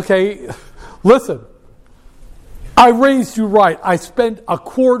 Okay, listen. I raised you right. I spent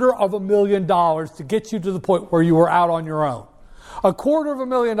 $250,000 to get you to the point where you were out on your own.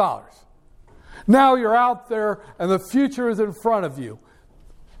 $250,000. Now you're out there and the future is in front of you.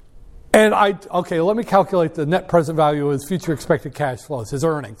 And let me calculate the net present value of his future expected cash flows, his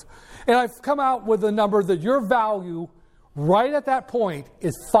earnings. And I've come out with a number that your value right at that point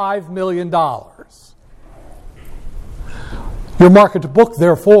is $5 million. Your market to book,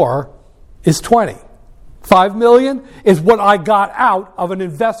 therefore, is 20. $5 million is what I got out of an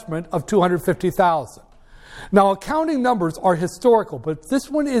investment of $250,000. Now, accounting numbers are historical, but this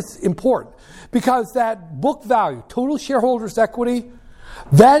one is important because that book value, total shareholders' equity,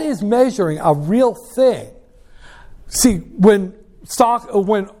 that is measuring a real thing. See, when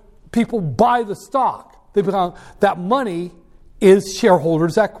people buy the stock, they become that money is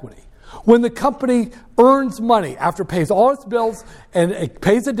shareholders' equity. When the company earns money after it pays all its bills and it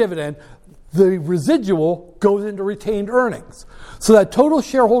pays a dividend, the residual goes into retained earnings. So that total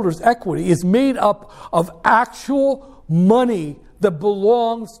shareholders' equity is made up of actual money that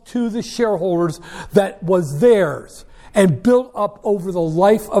belongs to the shareholders that was theirs and built up over the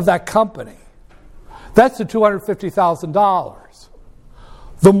life of that company. That's the $250,000.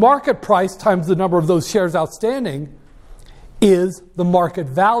 The market price times the number of those shares outstanding is the market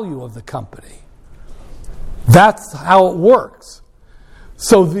value of the company. That's how it works.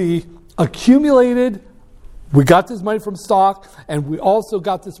 So the accumulated We got this money from stock, and we also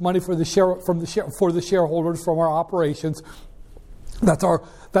got this money for the shareholders from our operations. That's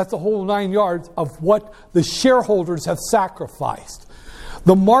the whole 9 yards of what the shareholders have sacrificed.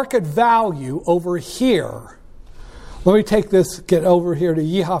 The market value over here. Let me take this, get over here to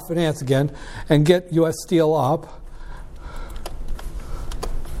Yeehaw Finance again, and get U.S. Steel up.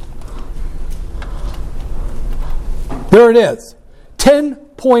 There it is,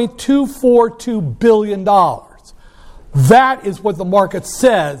 $10.242 billion. That is what the market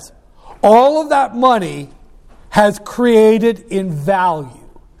says. All of that money has created in value.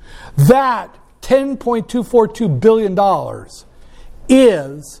 That $10.242 billion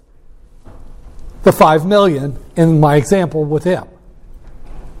is the $5 million in my example with him.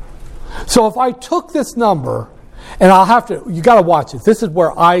 So if I took this number, and you got to watch it. This is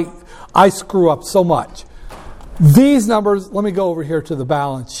where I screw up so much. These numbers, let me go over here to the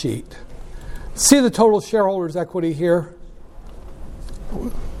balance sheet. See the total shareholders' equity here?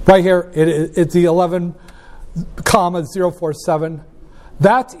 Right here, it's the 11,047.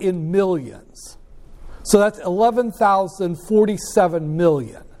 That's in millions. So that's 11,047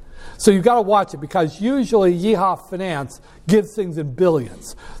 million. So you've got to watch it because usually Yeehaw Finance gives things in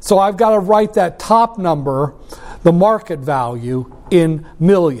billions. So I've got to write that top number, the market value, in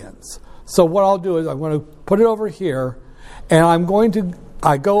millions. So what I'll do is I'm going to put it over here, and I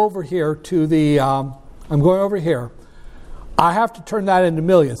go over here to the, I'm going over here. I have to turn that into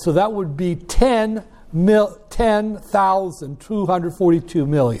millions. So that would be 10,242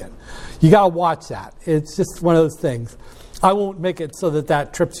 million. You got to watch that. It's just one of those things. I won't make it so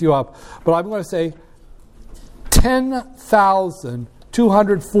that trips you up, but I'm going to say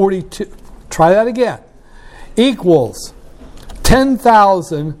 10,242. Try that again. Equals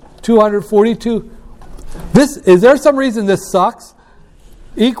 10,242. Is there some reason this sucks?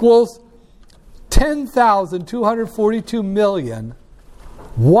 Equals 10,242 million.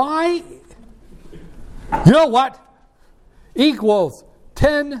 Why? You know what? Equals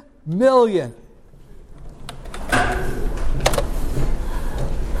 10 million.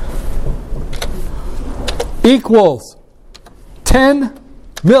 Equals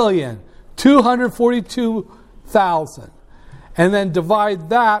 10,242,000. And then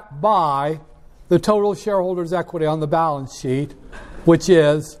divide that by the total shareholders' equity on the balance sheet, which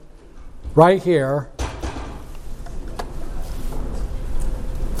is right here.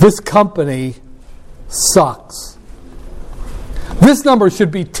 This company sucks. This number should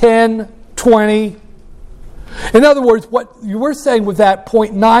be 10, 20. In other words, what you were saying with that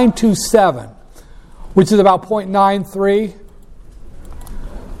 0.927, which is about 0.93,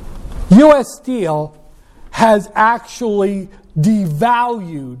 U.S. Steel has actually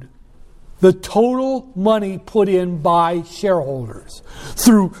devalued the total money put in by shareholders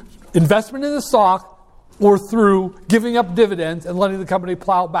through investment in the stock or through giving up dividends and letting the company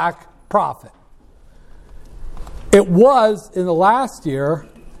plow back profit. It was in the last year,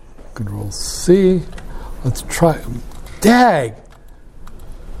 Control C, let's try, dag.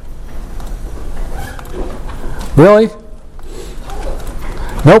 Really?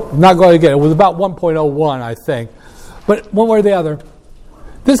 Nope, not going to get it. It was about 1.01, I think. But one way or the other,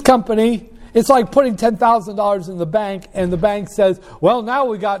 this company, it's like putting $10,000 in the bank, and the bank says, well, now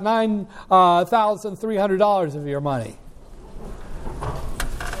we got $9,300 of your money.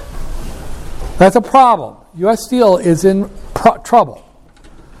 That's a problem. U.S. Steel is in trouble.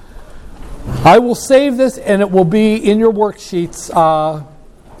 I will save this, and it will be in your worksheets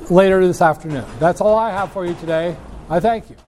later this afternoon. That's all I have for you today. I thank you.